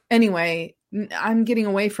 Anyway, I'm getting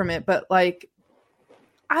away from it, but like,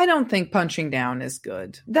 I don't think punching down is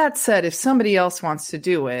good. That said, if somebody else wants to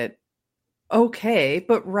do it, okay,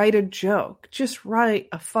 but write a joke. Just write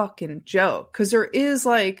a fucking joke. Because there is,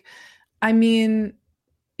 like, I mean,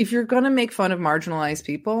 if you're going to make fun of marginalized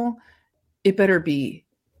people, it better be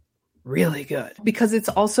really good. Because it's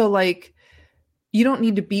also like, you don't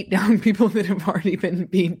need to beat down people that have already been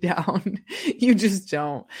beat down. You just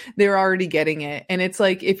don't. They're already getting it. And it's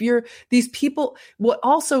like, if you're these people, what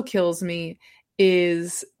also kills me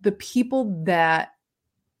is the people that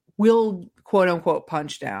will quote unquote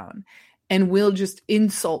punch down and will just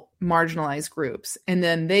insult marginalized groups. And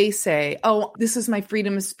then they say, oh, this is my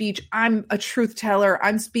freedom of speech. I'm a truth teller.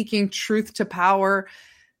 I'm speaking truth to power.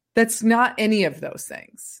 That's not any of those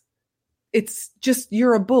things. It's just,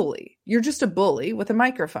 you're a bully. You're just a bully with a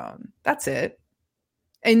microphone. That's it.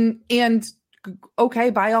 And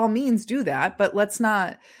okay, by all means do that, but let's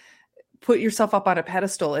not put yourself up on a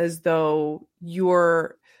pedestal as though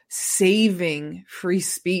you're saving free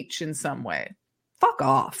speech in some way. Fuck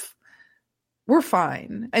off. We're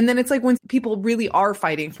fine. And then it's like, when people really are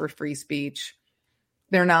fighting for free speech,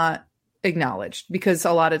 they're not acknowledged, because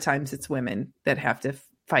a lot of times it's women that have to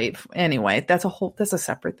fight. Anyway, that's a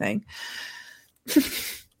separate thing.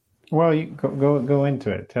 Well, you go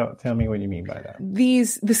into it. Tell me what you mean by that.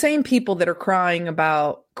 The same people that are crying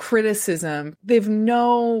about criticism, they've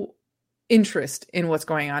no interest in what's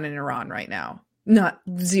going on in Iran right now. Not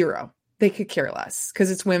zero. They could care less, because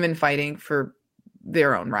it's women fighting for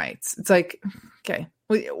their own rights. It's like, okay,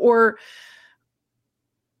 or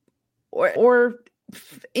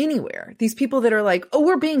anywhere. These people that are like, oh,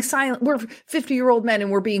 we're being silent. We're 50-year-old men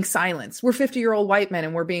and we're being silenced. We're 50-year-old white men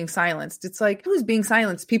and we're being silenced. It's like, who's being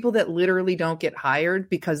silenced? People that literally don't get hired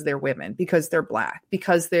because they're women, because they're Black,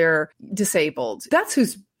 because they're disabled. That's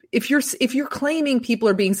who's. If you're claiming people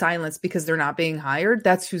are being silenced because they're not being hired,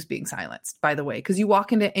 that's who's being silenced, by the way. Because you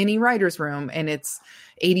walk into any writer's room and it's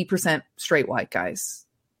 80% straight white guys.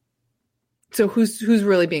 So who's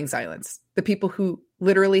really being silenced? The people who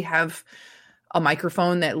literally have a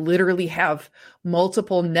microphone, that literally have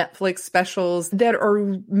multiple Netflix specials, that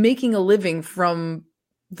are making a living from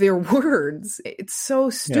their words. It's so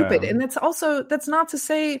stupid. Yeah. And that's not to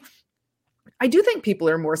say, I do think people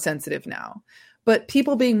are more sensitive now. But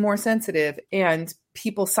people being more sensitive and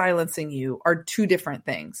people silencing you are two different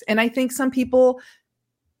things. And I think some people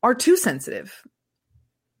are too sensitive.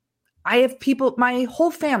 I have people, my whole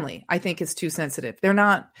family, I think, is too sensitive. They're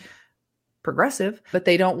not progressive, but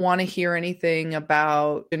they don't want to hear anything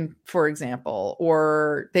about, for example,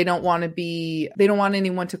 or they don't want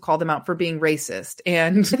anyone to call them out for being racist.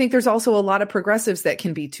 And I think there's also a lot of progressives that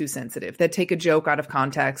can be too sensitive, that take a joke out of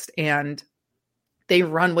context and they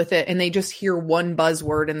run with it, and they just hear one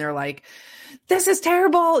buzzword and they're like, this is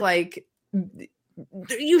terrible. Like,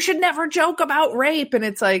 you should never joke about rape. And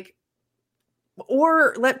it's like,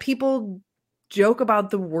 or let people joke about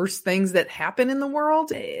the worst things that happen in the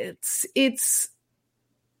world. It's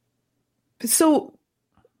so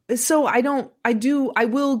I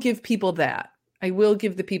will give people that. I will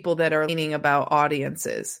give the people that are leaning about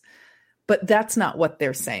audiences, but that's not what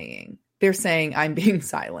they're saying. They're saying I'm being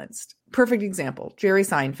silenced. Perfect example, Jerry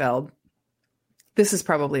Seinfeld. This is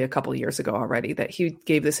probably a couple years ago already that he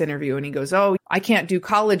gave this interview, and he goes, oh, I can't do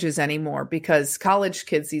colleges anymore because college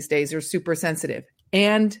kids these days are super sensitive.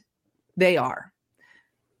 And they are.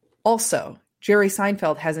 Also, Jerry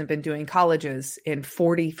Seinfeld hasn't been doing colleges in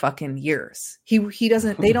 40 fucking years.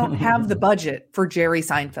 They don't have the budget for Jerry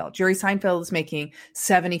Seinfeld. Jerry Seinfeld is making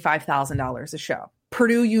 $75,000 a show.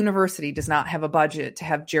 Purdue University does not have a budget to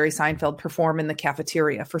have Jerry Seinfeld perform in the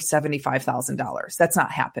cafeteria for $75,000. That's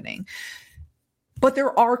not happening. But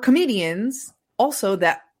there are comedians also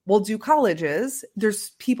that will do colleges.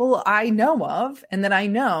 There's people I know of and that I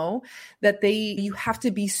know that you have to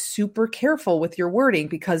be super careful with your wording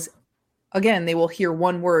because, again, they will hear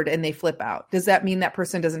one word and they flip out. Does that mean that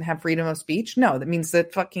person doesn't have freedom of speech? No, that means the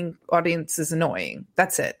fucking audience is annoying.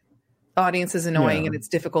 That's it. The audience is annoying and it's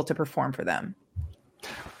difficult to perform for them.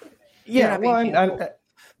 Yeah, I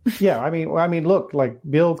mean, look, like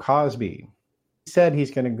Bill Cosby said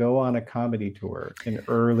he's going to go on a comedy tour in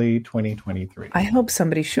early 2023. I hope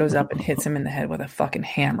somebody shows up and hits him in the head with a fucking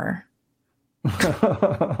hammer.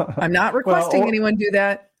 I'm not requesting anyone do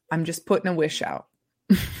that. I'm just putting a wish out.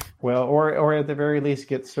 Well, or at the very least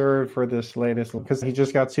get served for this latest, because he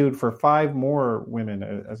just got sued for 5 more women,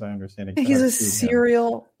 as I understand it. He's a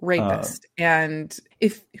serial rapist. And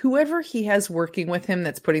if whoever he has working with him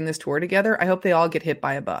that's putting this tour together, I hope they all get hit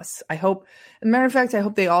by a bus. As a matter of fact, I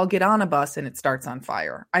hope they all get on a bus and it starts on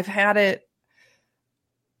fire. I've had it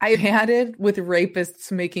with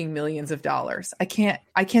rapists making millions of dollars. I can't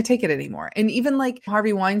take it anymore. And even like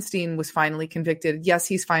Harvey Weinstein was finally convicted. Yes,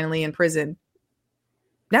 he's finally in prison.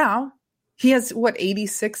 Now he has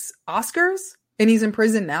 86 Oscars and he's in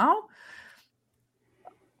prison now.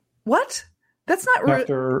 What? That's not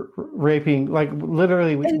after raping, like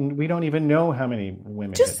literally, we don't even know how many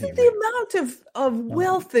women. Just the amount of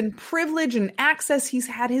wealth and privilege and access he's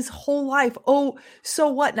had his whole life. Oh, so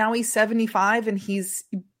what? Now he's 75 and he's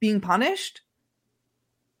being punished.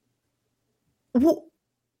 Well,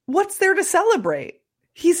 what's there to celebrate?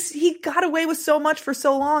 He got away with so much for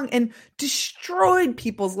so long and destroyed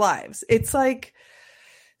people's lives. It's like,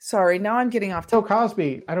 sorry, now I'm getting off. So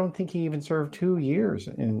Cosby, I don't think he even served 2 years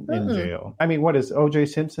in jail. I mean, what is O.J.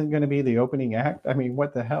 Simpson going to be the opening act? I mean,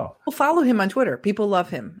 what the hell? Well, follow him on Twitter. People love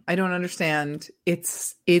him. I don't understand.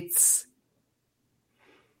 It's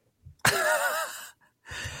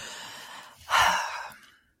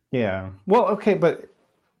yeah. Well, okay, but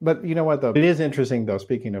you know what though? It is interesting though,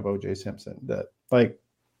 speaking of O.J. Simpson, that like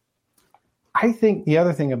I think the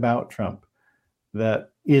other thing about Trump that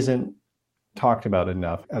isn't talked about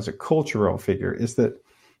enough as a cultural figure is that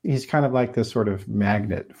he's kind of like this sort of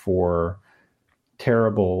magnet for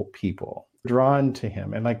terrible people drawn to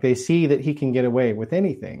him, and like they see that he can get away with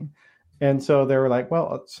anything, and so they're like,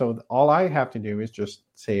 well, so all I have to do is just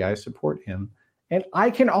say I support him and I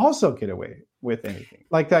can also get away with anything.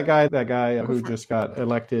 Like that guy who just got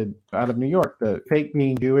elected out of New York, the fake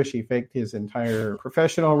being Jewish, he faked his entire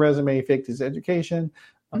professional resume, he faked his education,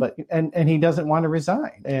 but and he doesn't want to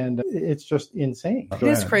resign. And it's just insane. It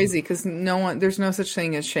is crazy because there's no such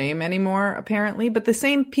thing as shame anymore, apparently. But the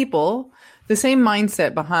same people, the same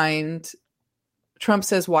mindset behind Trump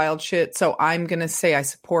says wild shit, so I'm going to say I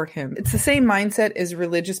support him. It's the same mindset as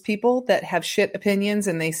religious people that have shit opinions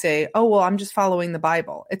and they say, oh, well, I'm just following the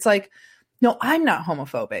Bible. It's like, no, I'm not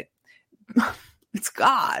homophobic. It's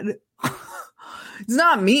God. It's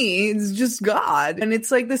not me. It's just God. And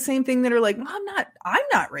it's like the same thing that are like, well, I'm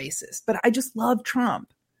not racist, but I just love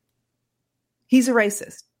Trump. He's a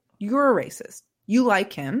racist. You're a racist. You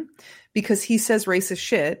like him because he says racist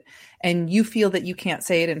shit and you feel that you can't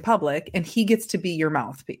say it in public and he gets to be your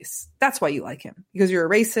mouthpiece. That's why you like him, because you're a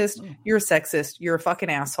racist, you're a sexist, you're a fucking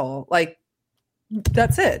asshole. Like,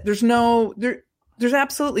 that's it. There's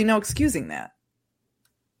absolutely no excusing that.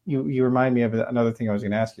 You remind me of another thing I was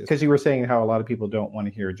going to ask you, because you were saying how a lot of people don't want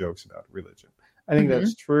to hear jokes about religion. I think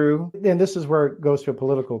that's true. And this is where it goes to a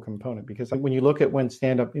political component, because when you look at when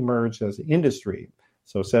stand-up emerged as an industry,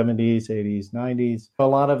 so 70s, 80s, 90s, a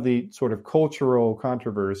lot of the sort of cultural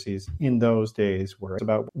controversies in those days were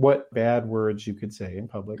about what bad words you could say in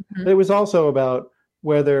public. But it was also about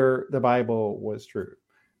whether the Bible was true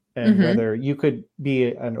and whether you could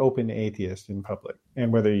be an open atheist in public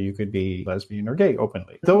and whether you could be lesbian or gay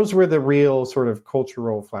openly. Those were the real sort of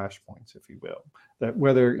cultural flashpoints, if you will, that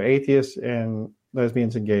whether atheists and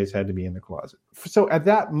lesbians and gays had to be in the closet. So at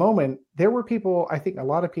that moment, there were people, I think a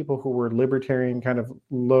lot of people who were libertarian, kind of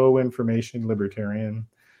low information libertarian,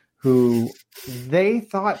 who they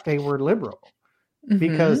thought they were liberal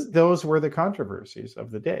because those were the controversies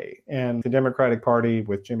of the day. And the Democratic Party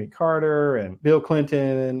with Jimmy Carter and Bill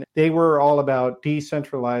Clinton, they were all about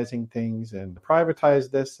decentralizing things and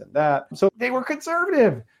privatize this and that. So they were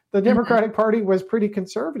conservative. The Democratic Party was pretty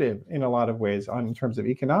conservative in a lot of ways in terms of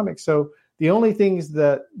economics. So the only things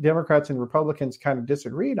that Democrats and Republicans kind of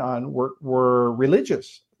disagreed on were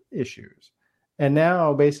religious issues. And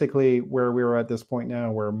now basically where we're at this point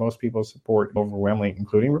now, where most people support overwhelmingly,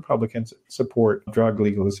 including Republicans, support drug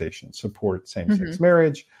legalization, support same-sex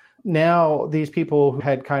marriage, now these people who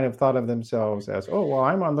had kind of thought of themselves as, oh, well,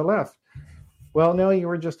 I'm on the left. Well, no, you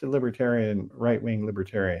were just a libertarian, right-wing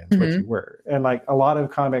libertarian. That's what you were. And like a lot of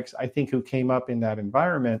comics, I think, who came up in that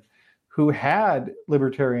environment, who had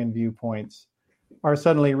libertarian viewpoints, are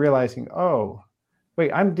suddenly realizing, oh,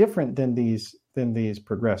 wait, I'm different than these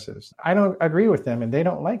progressives. I don't agree with them and they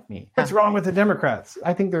don't like me. What's wrong with the Democrats?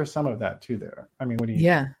 I think there's some of that too there. I mean, what do you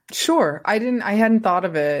Yeah, sure. I hadn't thought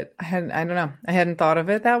of it. I don't know. I hadn't thought of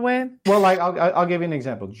it that way. Well, like I'll give you an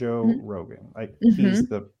example. Joe Rogan, like he is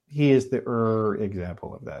the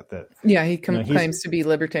example of that. Yeah, he claims to be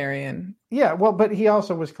libertarian. Yeah, well, but he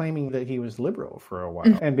also was claiming that he was liberal for a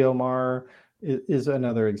while. And Bill Maher is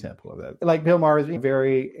another example of that. Like Bill Maher is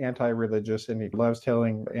very anti-religious and he loves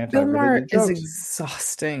telling anti-religious Bill Maher jokes. is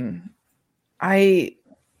exhausting.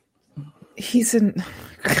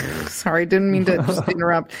 Sorry, didn't mean to just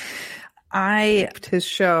interrupt. His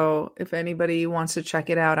show, if anybody wants to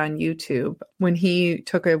check it out on YouTube, when he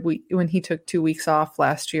took 2 weeks off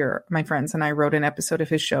last year, my friends and I wrote an episode of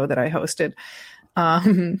his show that I hosted.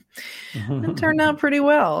 It turned out pretty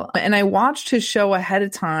well. And I watched his show ahead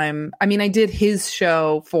of time. I mean, I did his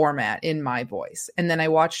show format in my voice. And then I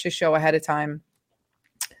watched his show ahead of time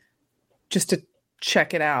just to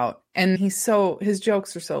check it out. And his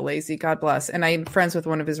jokes are so lazy, God bless. And I'm friends with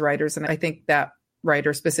one of his writers. And I think that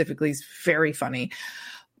writer specifically is very funny.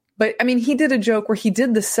 But I mean, he did a joke where he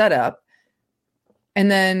did the setup.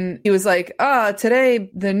 And then he was like,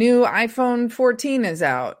 today the new iPhone 14 is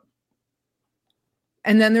out.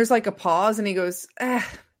 And then there's like a pause and he goes,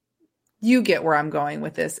 you get where I'm going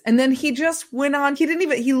with this. And then he just went on. He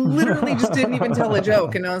literally just didn't even tell a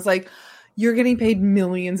joke. And I was like, you're getting paid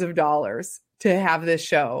millions of dollars to have this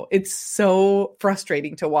show. It's so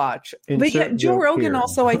frustrating to watch. But yeah, Joe Rogan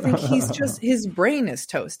also, I think his brain is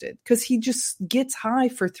toasted because he just gets high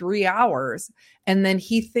for 3 hours and then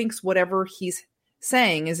he thinks whatever he's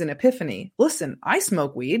saying is an epiphany. Listen, I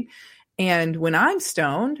smoke weed. And when I'm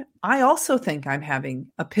stoned, I also think I'm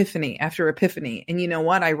having epiphany after epiphany. And you know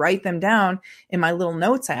what? I write them down in my little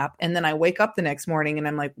notes app. And then I wake up the next morning and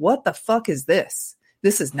I'm like, what the fuck is this?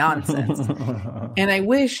 This is nonsense. And I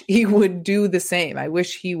wish he would do the same. I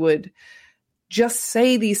wish he would just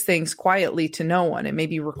say these things quietly to no one and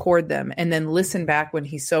maybe record them and then listen back when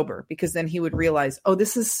he's sober, because then he would realize, oh,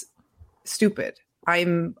 this is stupid.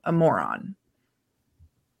 I'm a moron.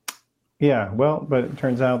 Yeah, well, but it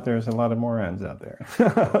turns out there's a lot of morons out there.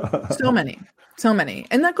 So many.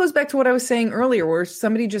 And that goes back to what I was saying earlier, where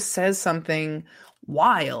somebody just says something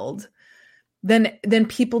wild, then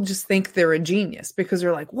people just think they're a genius because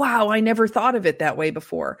they're like, wow, I never thought of it that way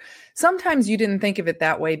before. Sometimes you didn't think of it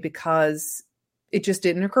that way because it just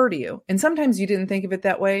didn't occur to you. And sometimes you didn't think of it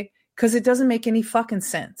that way because it doesn't make any fucking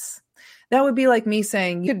sense. That would be like me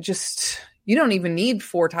saying, you don't even need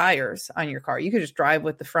 4 tires on your car. You could just drive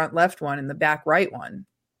with the front left one and the back right one.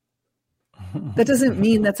 That doesn't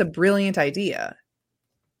mean that's a brilliant idea.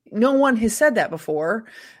 No one has said that before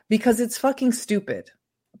because it's fucking stupid.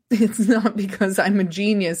 It's not because I'm a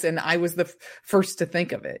genius and I was the first to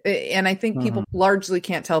think of it. And I think people largely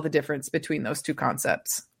can't tell the difference between those two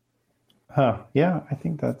concepts. Yeah, I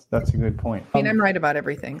think that's a good point. I mean, I'm right about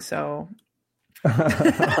everything, so...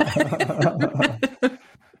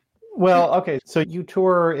 Well, okay. So you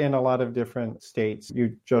tour in a lot of different states.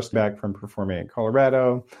 You just back from performing in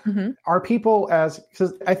Colorado. Are people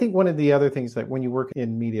because I think one of the other things that when you work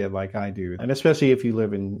in media like I do, and especially if you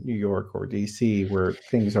live in New York or DC where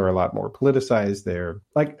things are a lot more politicized there,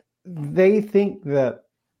 like they think that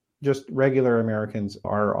just regular Americans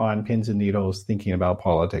are on pins and needles thinking about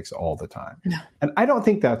politics all the time. No. And I don't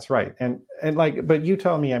think that's right. And like, but you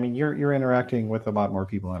tell me, I mean, you're interacting with a lot more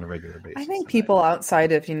people on a regular basis. I think people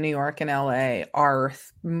outside of New York and LA are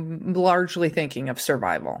largely thinking of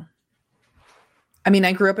survival. I mean,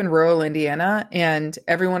 I grew up in rural Indiana, and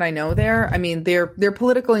everyone I know there, I mean, their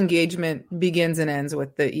political engagement begins and ends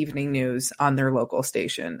with the evening news on their local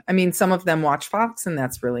station. I mean, some of them watch Fox, and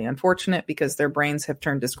that's really unfortunate because their brains have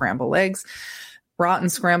turned to scrambled eggs, rotten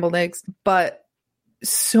scrambled eggs. But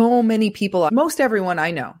so many people, most everyone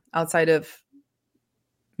I know outside of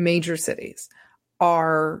major cities,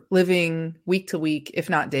 are living week to week,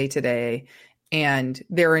 if not day to day. And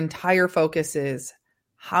their entire focus is,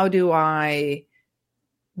 how do I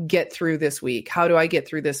get through this week? How do I get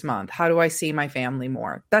through this month? How do I see my family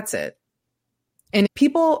more? That's it. And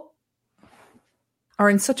people are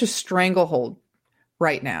in such a stranglehold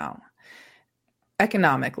right now,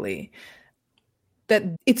 economically, that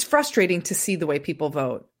it's frustrating to see the way people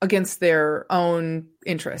vote against their own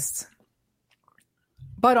interests.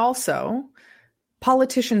 But also,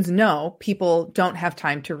 politicians know people don't have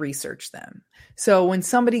time to research them. So when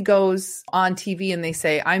somebody goes on TV and they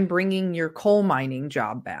say, I'm bringing your coal mining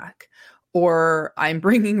job back, or I'm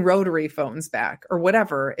bringing rotary phones back, or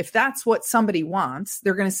whatever, if that's what somebody wants,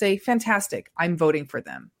 they're going to say, fantastic, I'm voting for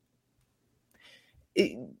them.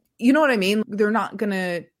 You know what I mean? They're not going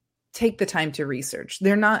to take the time to research.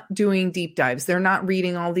 They're not doing deep dives. They're not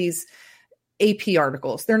reading all these AP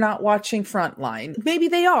articles. They're not watching Frontline. Maybe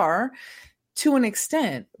they are to an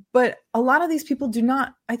extent, but a lot of these people do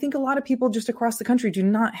not. I think a lot of people just across the country do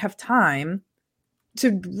not have time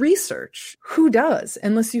to research. Who does?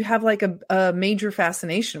 Unless you have like a major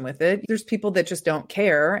fascination with it. There's people that just don't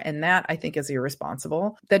care. And that I think is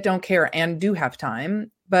irresponsible, that don't care and do have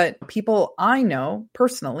time. But people I know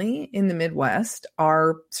personally in the Midwest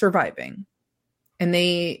are surviving. And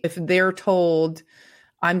if they're told,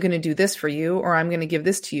 I'm going to do this for you, or I'm going to give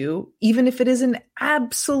this to you, even if it is an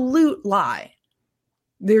absolute lie,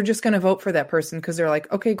 they're just going to vote for that person because they're like,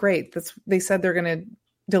 okay, great. They said they're going to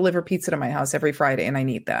deliver pizza to my house every Friday, and I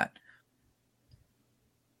need that.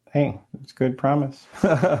 Hey, it's a good promise.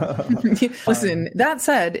 Listen, that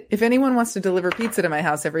said, if anyone wants to deliver pizza to my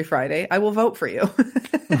house every Friday, I will vote for you.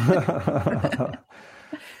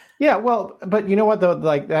 Yeah, well, but you know what, though?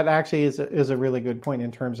 Like, that actually is a really good point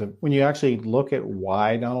in terms of when you actually look at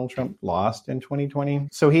why Donald Trump lost in 2020.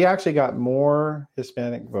 So he actually got more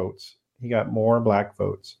Hispanic votes. He got more Black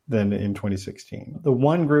votes than in 2016. The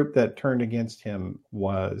one group that turned against him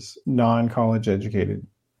was non-college educated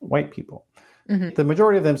white people. Mm-hmm. The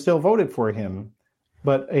majority of them still voted for him,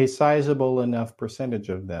 but a sizable enough percentage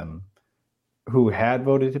of them who had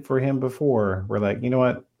voted for him before were like, you know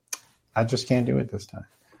what, I just can't do it this time.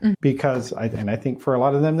 Mm-hmm. Because I think for a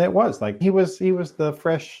lot of them that was like, he was the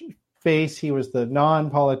fresh face. He was the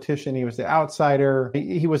non-politician. He was the outsider.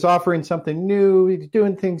 He was offering something new. He was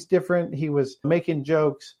doing things different. He was making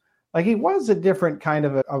jokes. Like, he was a different kind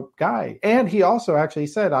of a guy. And he also actually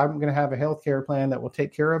said, I'm going to have a healthcare plan that will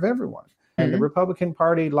take care of everyone. Mm-hmm. And the Republican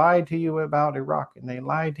Party lied to you about Iraq, and they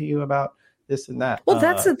lied to you about this and that. Well,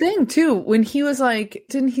 that's the thing, too. When he was like,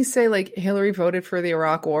 didn't he say, like, Hillary voted for the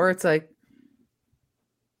Iraq war? It's like,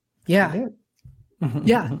 yeah.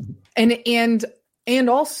 Yeah. And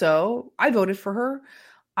also, I voted for her.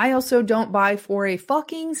 I also don't buy for a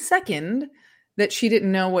fucking second that she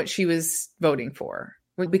didn't know what she was voting for.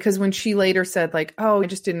 Because when she later said, like, oh, I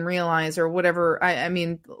just didn't realize or whatever. I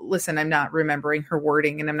mean, listen, I'm not remembering her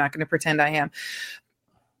wording and I'm not going to pretend I am.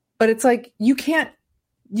 But it's like, you can't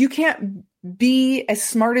be as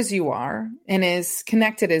smart as you are and as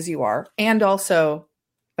connected as you are and also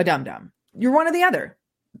a dum-dum. You're one or the other.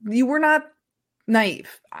 You were not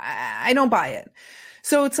naive. I don't buy it.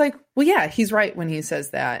 So it's like, well, yeah, he's right when he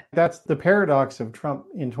says that. That's the paradox of Trump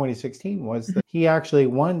in 2016 was that he actually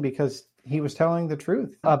won because he was telling the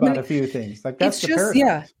truth about a few things. Like, that's the paradox.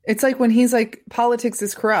 Yeah. It's like when he's like, politics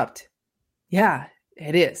is corrupt. Yeah,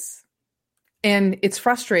 it is. And it's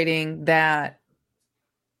frustrating that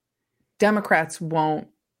Democrats won't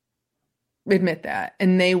admit that,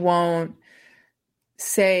 and they won't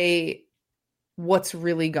say what's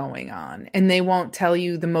really going on, and they won't tell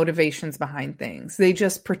you the motivations behind things. They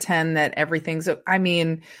just pretend that everything's, I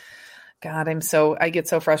mean, God, I get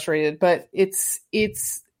so frustrated, but it's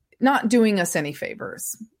not doing us any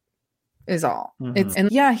favors is all. Mm-hmm.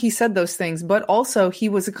 And yeah, he said those things, but also he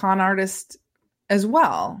was a con artist as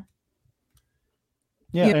well.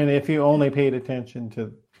 Yeah. And if you only paid attention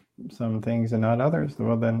to some things and not others,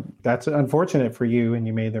 well, then that's unfortunate for you and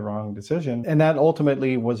you made the wrong decision. And that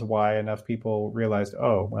ultimately was why enough people realized,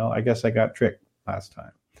 oh, well, I guess I got tricked last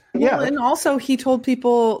time. Yeah. Well, and also he told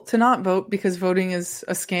people to not vote because voting is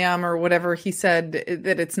a scam or whatever. He said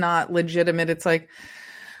that it's not legitimate. It's like,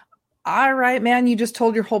 all right, man, you just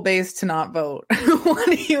told your whole base to not vote. What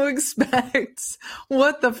do you expect?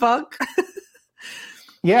 What the fuck?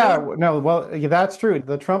 Yeah, no, well, that's true.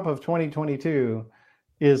 The Trump of 2022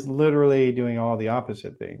 is literally doing all the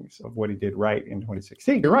opposite things of what he did right in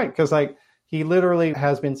 2016. You're right, because like he literally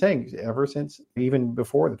has been saying ever since, even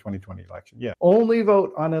before the 2020 election, yeah, only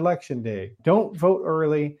vote on election day. Don't vote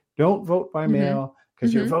early. Don't vote by mail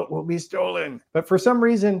because your vote will be stolen. But for some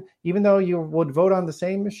reason, even though you would vote on the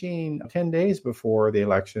same machine 10 days before the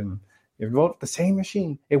election, if you vote the same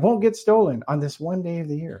machine, it won't get stolen on this one day of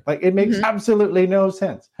the year. Like, it makes absolutely no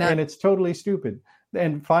sense. And it's totally stupid.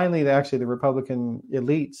 And finally, the Republican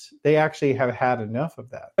elites, they actually have had enough of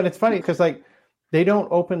that. But it's funny because like they don't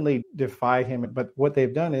openly defy him, but what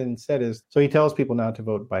they've done instead is, so he tells people not to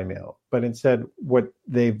vote by mail. But instead, what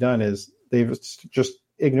they've done is they've just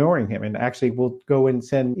ignoring him and actually will go and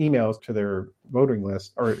send emails to their voting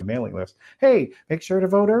list or mailing list. Hey, make sure to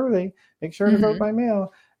vote early. Make sure to vote by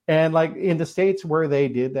mail. And like in the states where they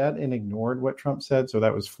did that and ignored what Trump said, so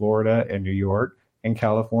that was Florida and New York and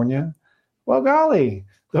California. Well, golly,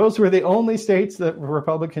 those were the only states that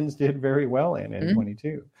Republicans did very well in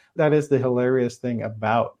 22. That is the hilarious thing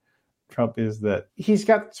about Trump, is that he's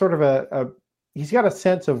got sort of he's got a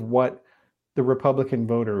sense of what the Republican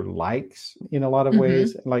voter likes in a lot of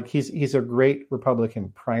ways. Like he's a great Republican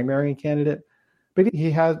primary candidate, but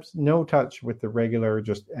he has no touch with the regular,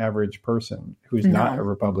 just average person who's not a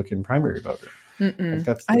Republican primary voter. Like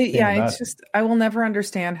that's the thing about it's just, I will never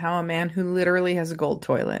understand how a man who literally has a gold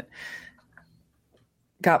toilet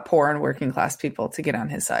got poor and working class people to get on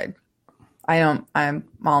his side. I'll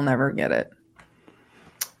never get it.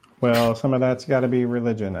 Well, some of that's got to be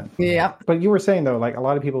religion. Yeah. But you were saying, though, like a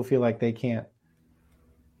lot of people feel like they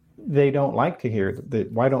don't like to hear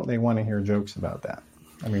that. Why don't they want to hear jokes about that?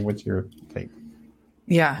 I mean, what's your take?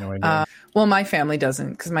 Yeah. No idea. Well, my family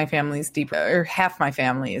doesn't, because my family's deep, or half my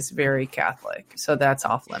family is very Catholic. So that's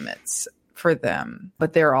off limits for them.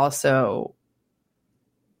 But they're also,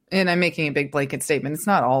 and I'm making a big blanket statement, it's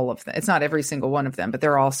not all of them. It's not every single one of them, but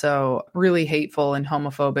they're also really hateful and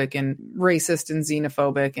homophobic and racist and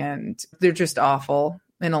xenophobic. And they're just awful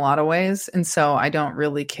in a lot of ways. And so I don't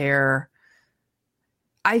really care.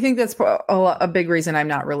 I think that's a big reason I'm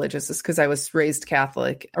not religious, is because I was raised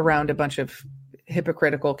Catholic around a bunch of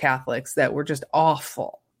hypocritical Catholics that were just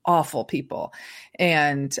awful people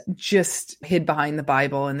and just hid behind the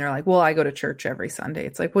Bible. And they're like, well, I go to church every Sunday.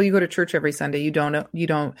 It's like, well, you go to church every Sunday. You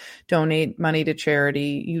don't donate money to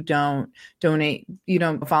charity. You don't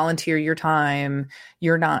volunteer your time.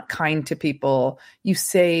 You're not kind to people. You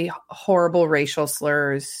say horrible racial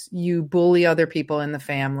slurs. You bully other people in the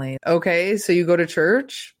family. Okay. So you go to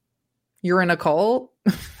church. You're in a cult.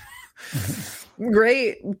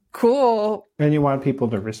 Great. Cool. And you want people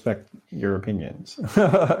to respect your opinions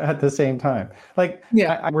at the same time. Like,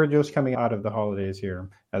 we're just coming out of the holidays here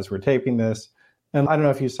as we're taping this. And I don't know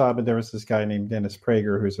if you saw, but there was this guy named Dennis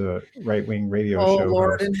Prager, who's a right-wing radio show. Oh,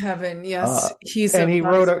 Lord host. in heaven. Yes. He's he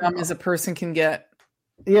wrote dumb as a person can get.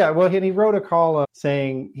 Yeah. Well, he wrote a call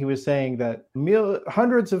saying that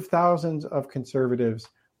hundreds of thousands of conservatives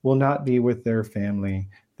will not be with their family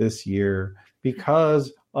this year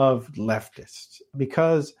because of leftists,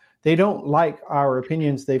 because they don't like our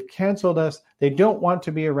opinions. They've canceled us. They don't want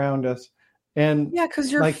to be around us. And yeah, because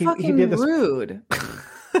you're like fucking rude.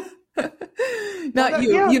 Not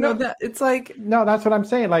that it's like, no, that's what I'm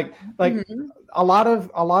saying. Like a lot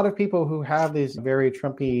of people who have these very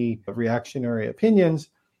Trumpy reactionary opinions,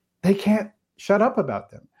 they can't shut up about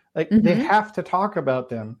them. Like they have to talk about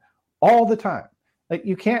them all the time. Like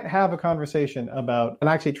you can't have a conversation about, and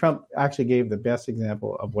actually Trump actually gave the best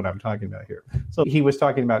example of what I'm talking about here. So he was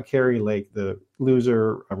talking about Kari Lake, the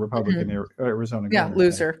loser Republican Arizona governor. Yeah,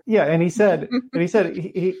 loser. Yeah, and he said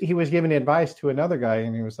he was giving advice to another guy,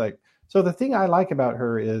 and he was like, so the thing I like about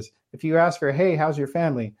her is if you ask her, hey, how's your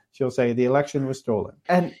family? She'll say the election was stolen.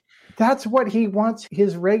 And that's what he wants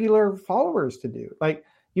his regular followers to do. Like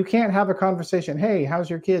you can't have a conversation, hey, how's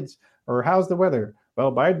your kids? Or how's the weather?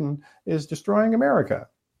 Well, Biden is destroying America.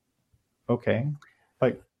 Okay.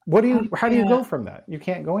 Like, how do you go from that? You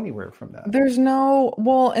can't go anywhere from that.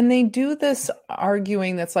 And they do this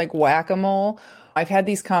arguing that's like whack-a-mole. I've had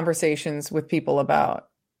these conversations with people about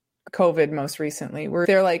COVID most recently, where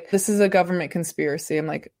they're like, this is a government conspiracy. I'm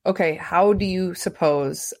like, okay, how do you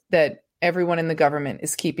suppose that everyone in the government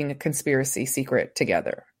is keeping a conspiracy secret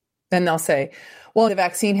together? Then they'll say, well, the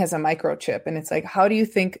vaccine has a microchip. And it's like, how do you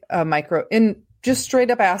think just straight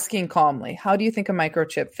up asking calmly, how do you think a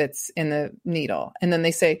microchip fits in the needle? And then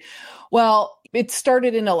they say, well, it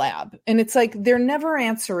started in a lab. And it's like, they're never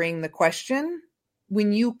answering the question.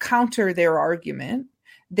 When you counter their argument,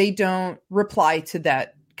 they don't reply to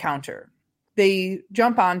that counter. They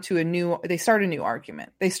jump onto they start a new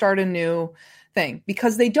argument. They start a new thing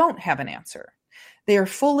because they don't have an answer. They are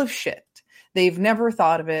full of shit. They've never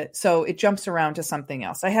thought of it. So it jumps around to something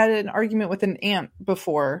else. I had an argument with an aunt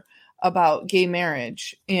before about gay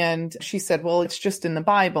marriage. And she said, well, it's just in the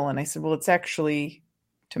Bible. And I said, well, it's actually,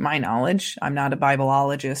 to my knowledge, I'm not a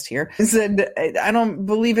Bibleologist here. I said, I don't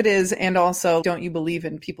believe it is. And also, don't you believe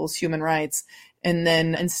in people's human rights? And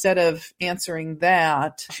then instead of answering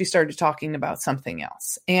that, she started talking about something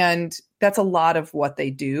else. And that's a lot of what they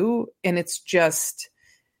do. And it's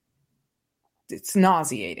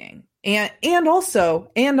nauseating. And also,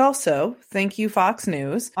 thank you, Fox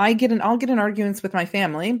News. I'll get in arguments with my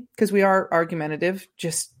family because we are argumentative.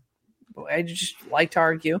 I just like to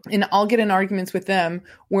argue. And I'll get in arguments with them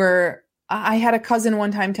where I had a cousin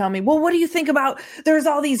one time tell me, well, what do you think about there's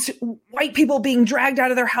all these white people being dragged out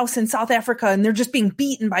of their house in South Africa and they're just being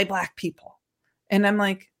beaten by black people. And I'm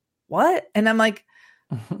like, what? And I'm like,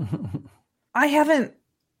 I haven't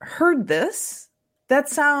heard this. It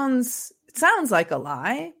sounds like a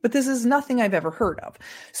lie, but this is nothing I've ever heard of.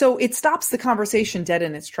 So it stops the conversation dead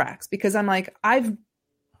in its tracks because I'm like, I've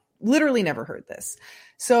literally never heard this.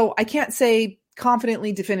 So I can't say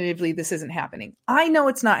confidently, definitively, this isn't happening. I know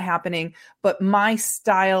it's not happening, but my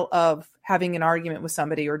style of having an argument with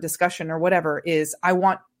somebody or discussion or whatever is I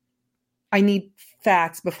need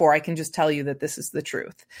facts before I can just tell you that this is the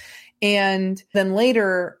truth. And then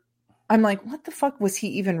later I'm like, what the fuck was he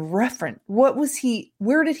even referencing?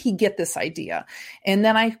 Where did he get this idea? And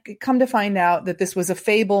then I come to find out that this was a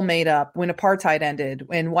fable made up when apartheid ended,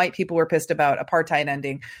 when white people were pissed about apartheid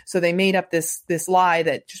ending. So they made up this lie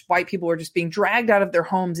that just white people were just being dragged out of their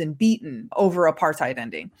homes and beaten over apartheid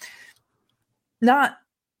ending. Not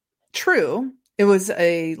true. It was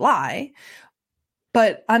a lie.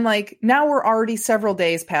 But I'm like, now we're already several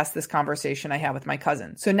days past this conversation I had with my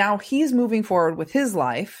cousin. So now he's moving forward with his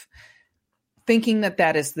life, thinking that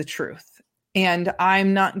that is the truth. And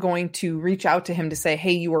I'm not going to reach out to him to say,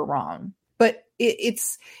 hey, you were wrong. But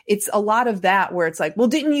it's a lot of that where it's like, well,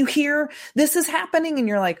 didn't you hear this is happening? And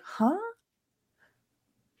you're like, huh?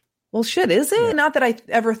 Well, shit, is it? Yeah. Not that I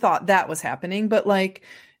ever thought that was happening, but like,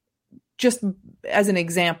 just as an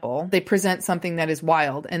example, they present something that is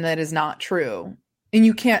wild and that is not true. And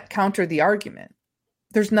you can't counter the argument.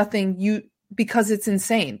 There's nothing because it's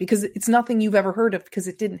insane, because it's nothing you've ever heard of, because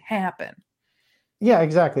it didn't happen. Yeah,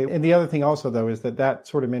 exactly. And the other thing also, though, is that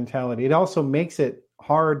sort of mentality, it also makes it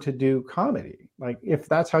hard to do comedy. Like, if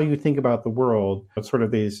that's how you think about the world, it's sort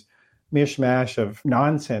of these mishmash of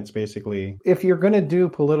nonsense, basically. If you're going to do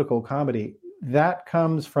political comedy, that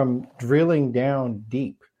comes from drilling down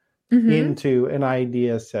deep into an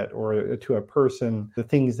idea set or to a person, the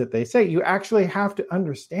things that they say. You actually have to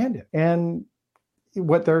understand it and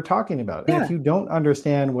what they're talking about. Yeah. And if you don't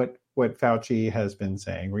understand what Fauci has been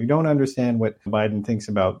saying, or you don't understand what Biden thinks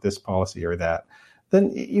about this policy or that, then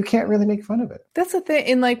you can't really make fun of it. That's the thing.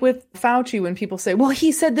 And like with Fauci, when people say, well,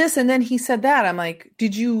 he said this and then he said that, I'm like,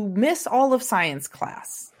 did you miss all of science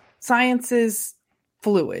class? Science is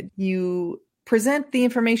fluid. You present the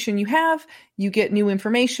information you have, you get new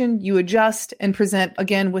information, you adjust and present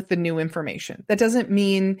again with the new information. That doesn't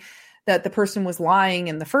mean that the person was lying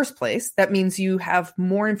in the first place. That means you have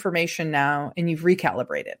more information now and you've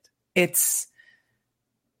recalibrated. And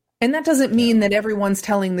that doesn't mean that everyone's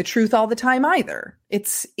telling the truth all the time either.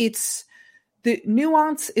 It's the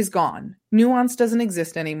nuance is gone. Nuance doesn't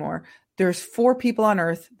exist anymore. There's 4 people on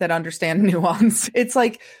earth that understand nuance. It's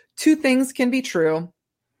like 2 things can be true.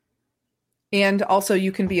 And also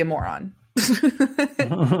you can be a moron.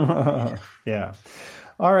 Yeah.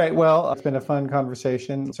 All right. Well, it's been a fun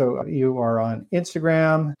conversation. So you are on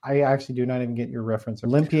Instagram. I actually do not even get your reference.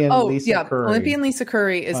 Olympian Lisa Curry. Olympian Lisa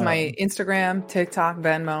Curry is my Instagram, TikTok,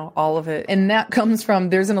 Venmo, all of it. And that comes from,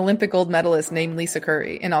 there's an Olympic gold medalist named Lisa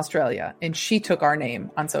Curry in Australia. And she took our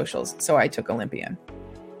name on socials. So I took Olympian.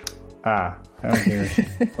 Okay.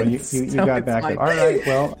 Well, you got back up. All right.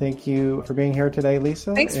 Well, thank you for being here today,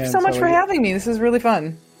 Lisa. Thanks so much for having me. This is really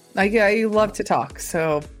fun. I love to talk.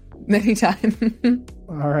 So anytime.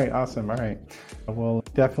 All right. Awesome. All right. We'll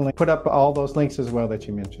definitely put up all those links as well that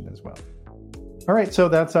you mentioned as well. All right. So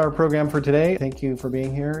that's our program for today. Thank you for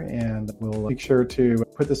being here. And we'll make sure to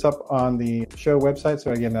put this up on the show website.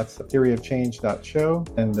 So again, that's theoryofchange.show.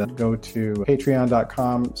 And go to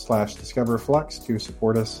patreon.com/discoverflux to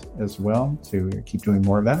support us as well, to keep doing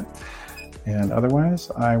more of that. And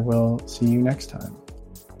otherwise, I will see you next time.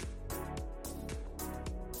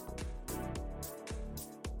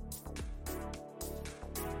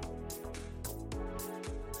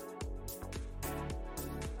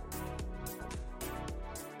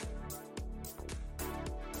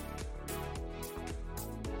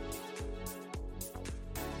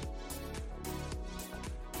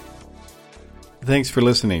 Thanks for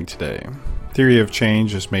listening today. Theory of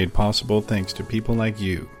Change is made possible thanks to people like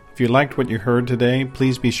you. If you liked what you heard today,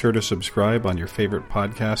 please be sure to subscribe on your favorite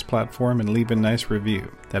podcast platform and leave a nice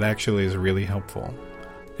review. That actually is really helpful.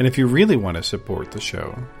 And if you really want to support the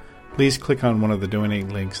show, please click on one of the donating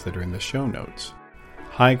links that are in the show notes.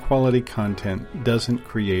 High quality content doesn't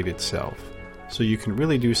create itself, so you can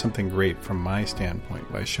really do something great from my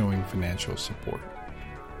standpoint by showing financial support.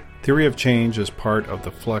 Theory of Change is part of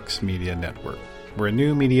the Flux Media Network. We're a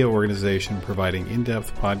new media organization providing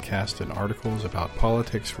in-depth podcasts and articles about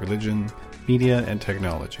politics, religion, media, and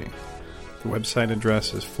technology. The website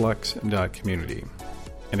address is flux.community.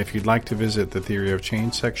 And if you'd like to visit the Theory of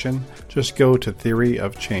Change section, just go to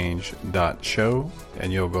theoryofchange.show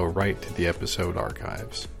and you'll go right to the episode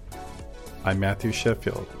archives. I'm Matthew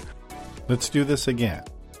Sheffield. Let's do this again.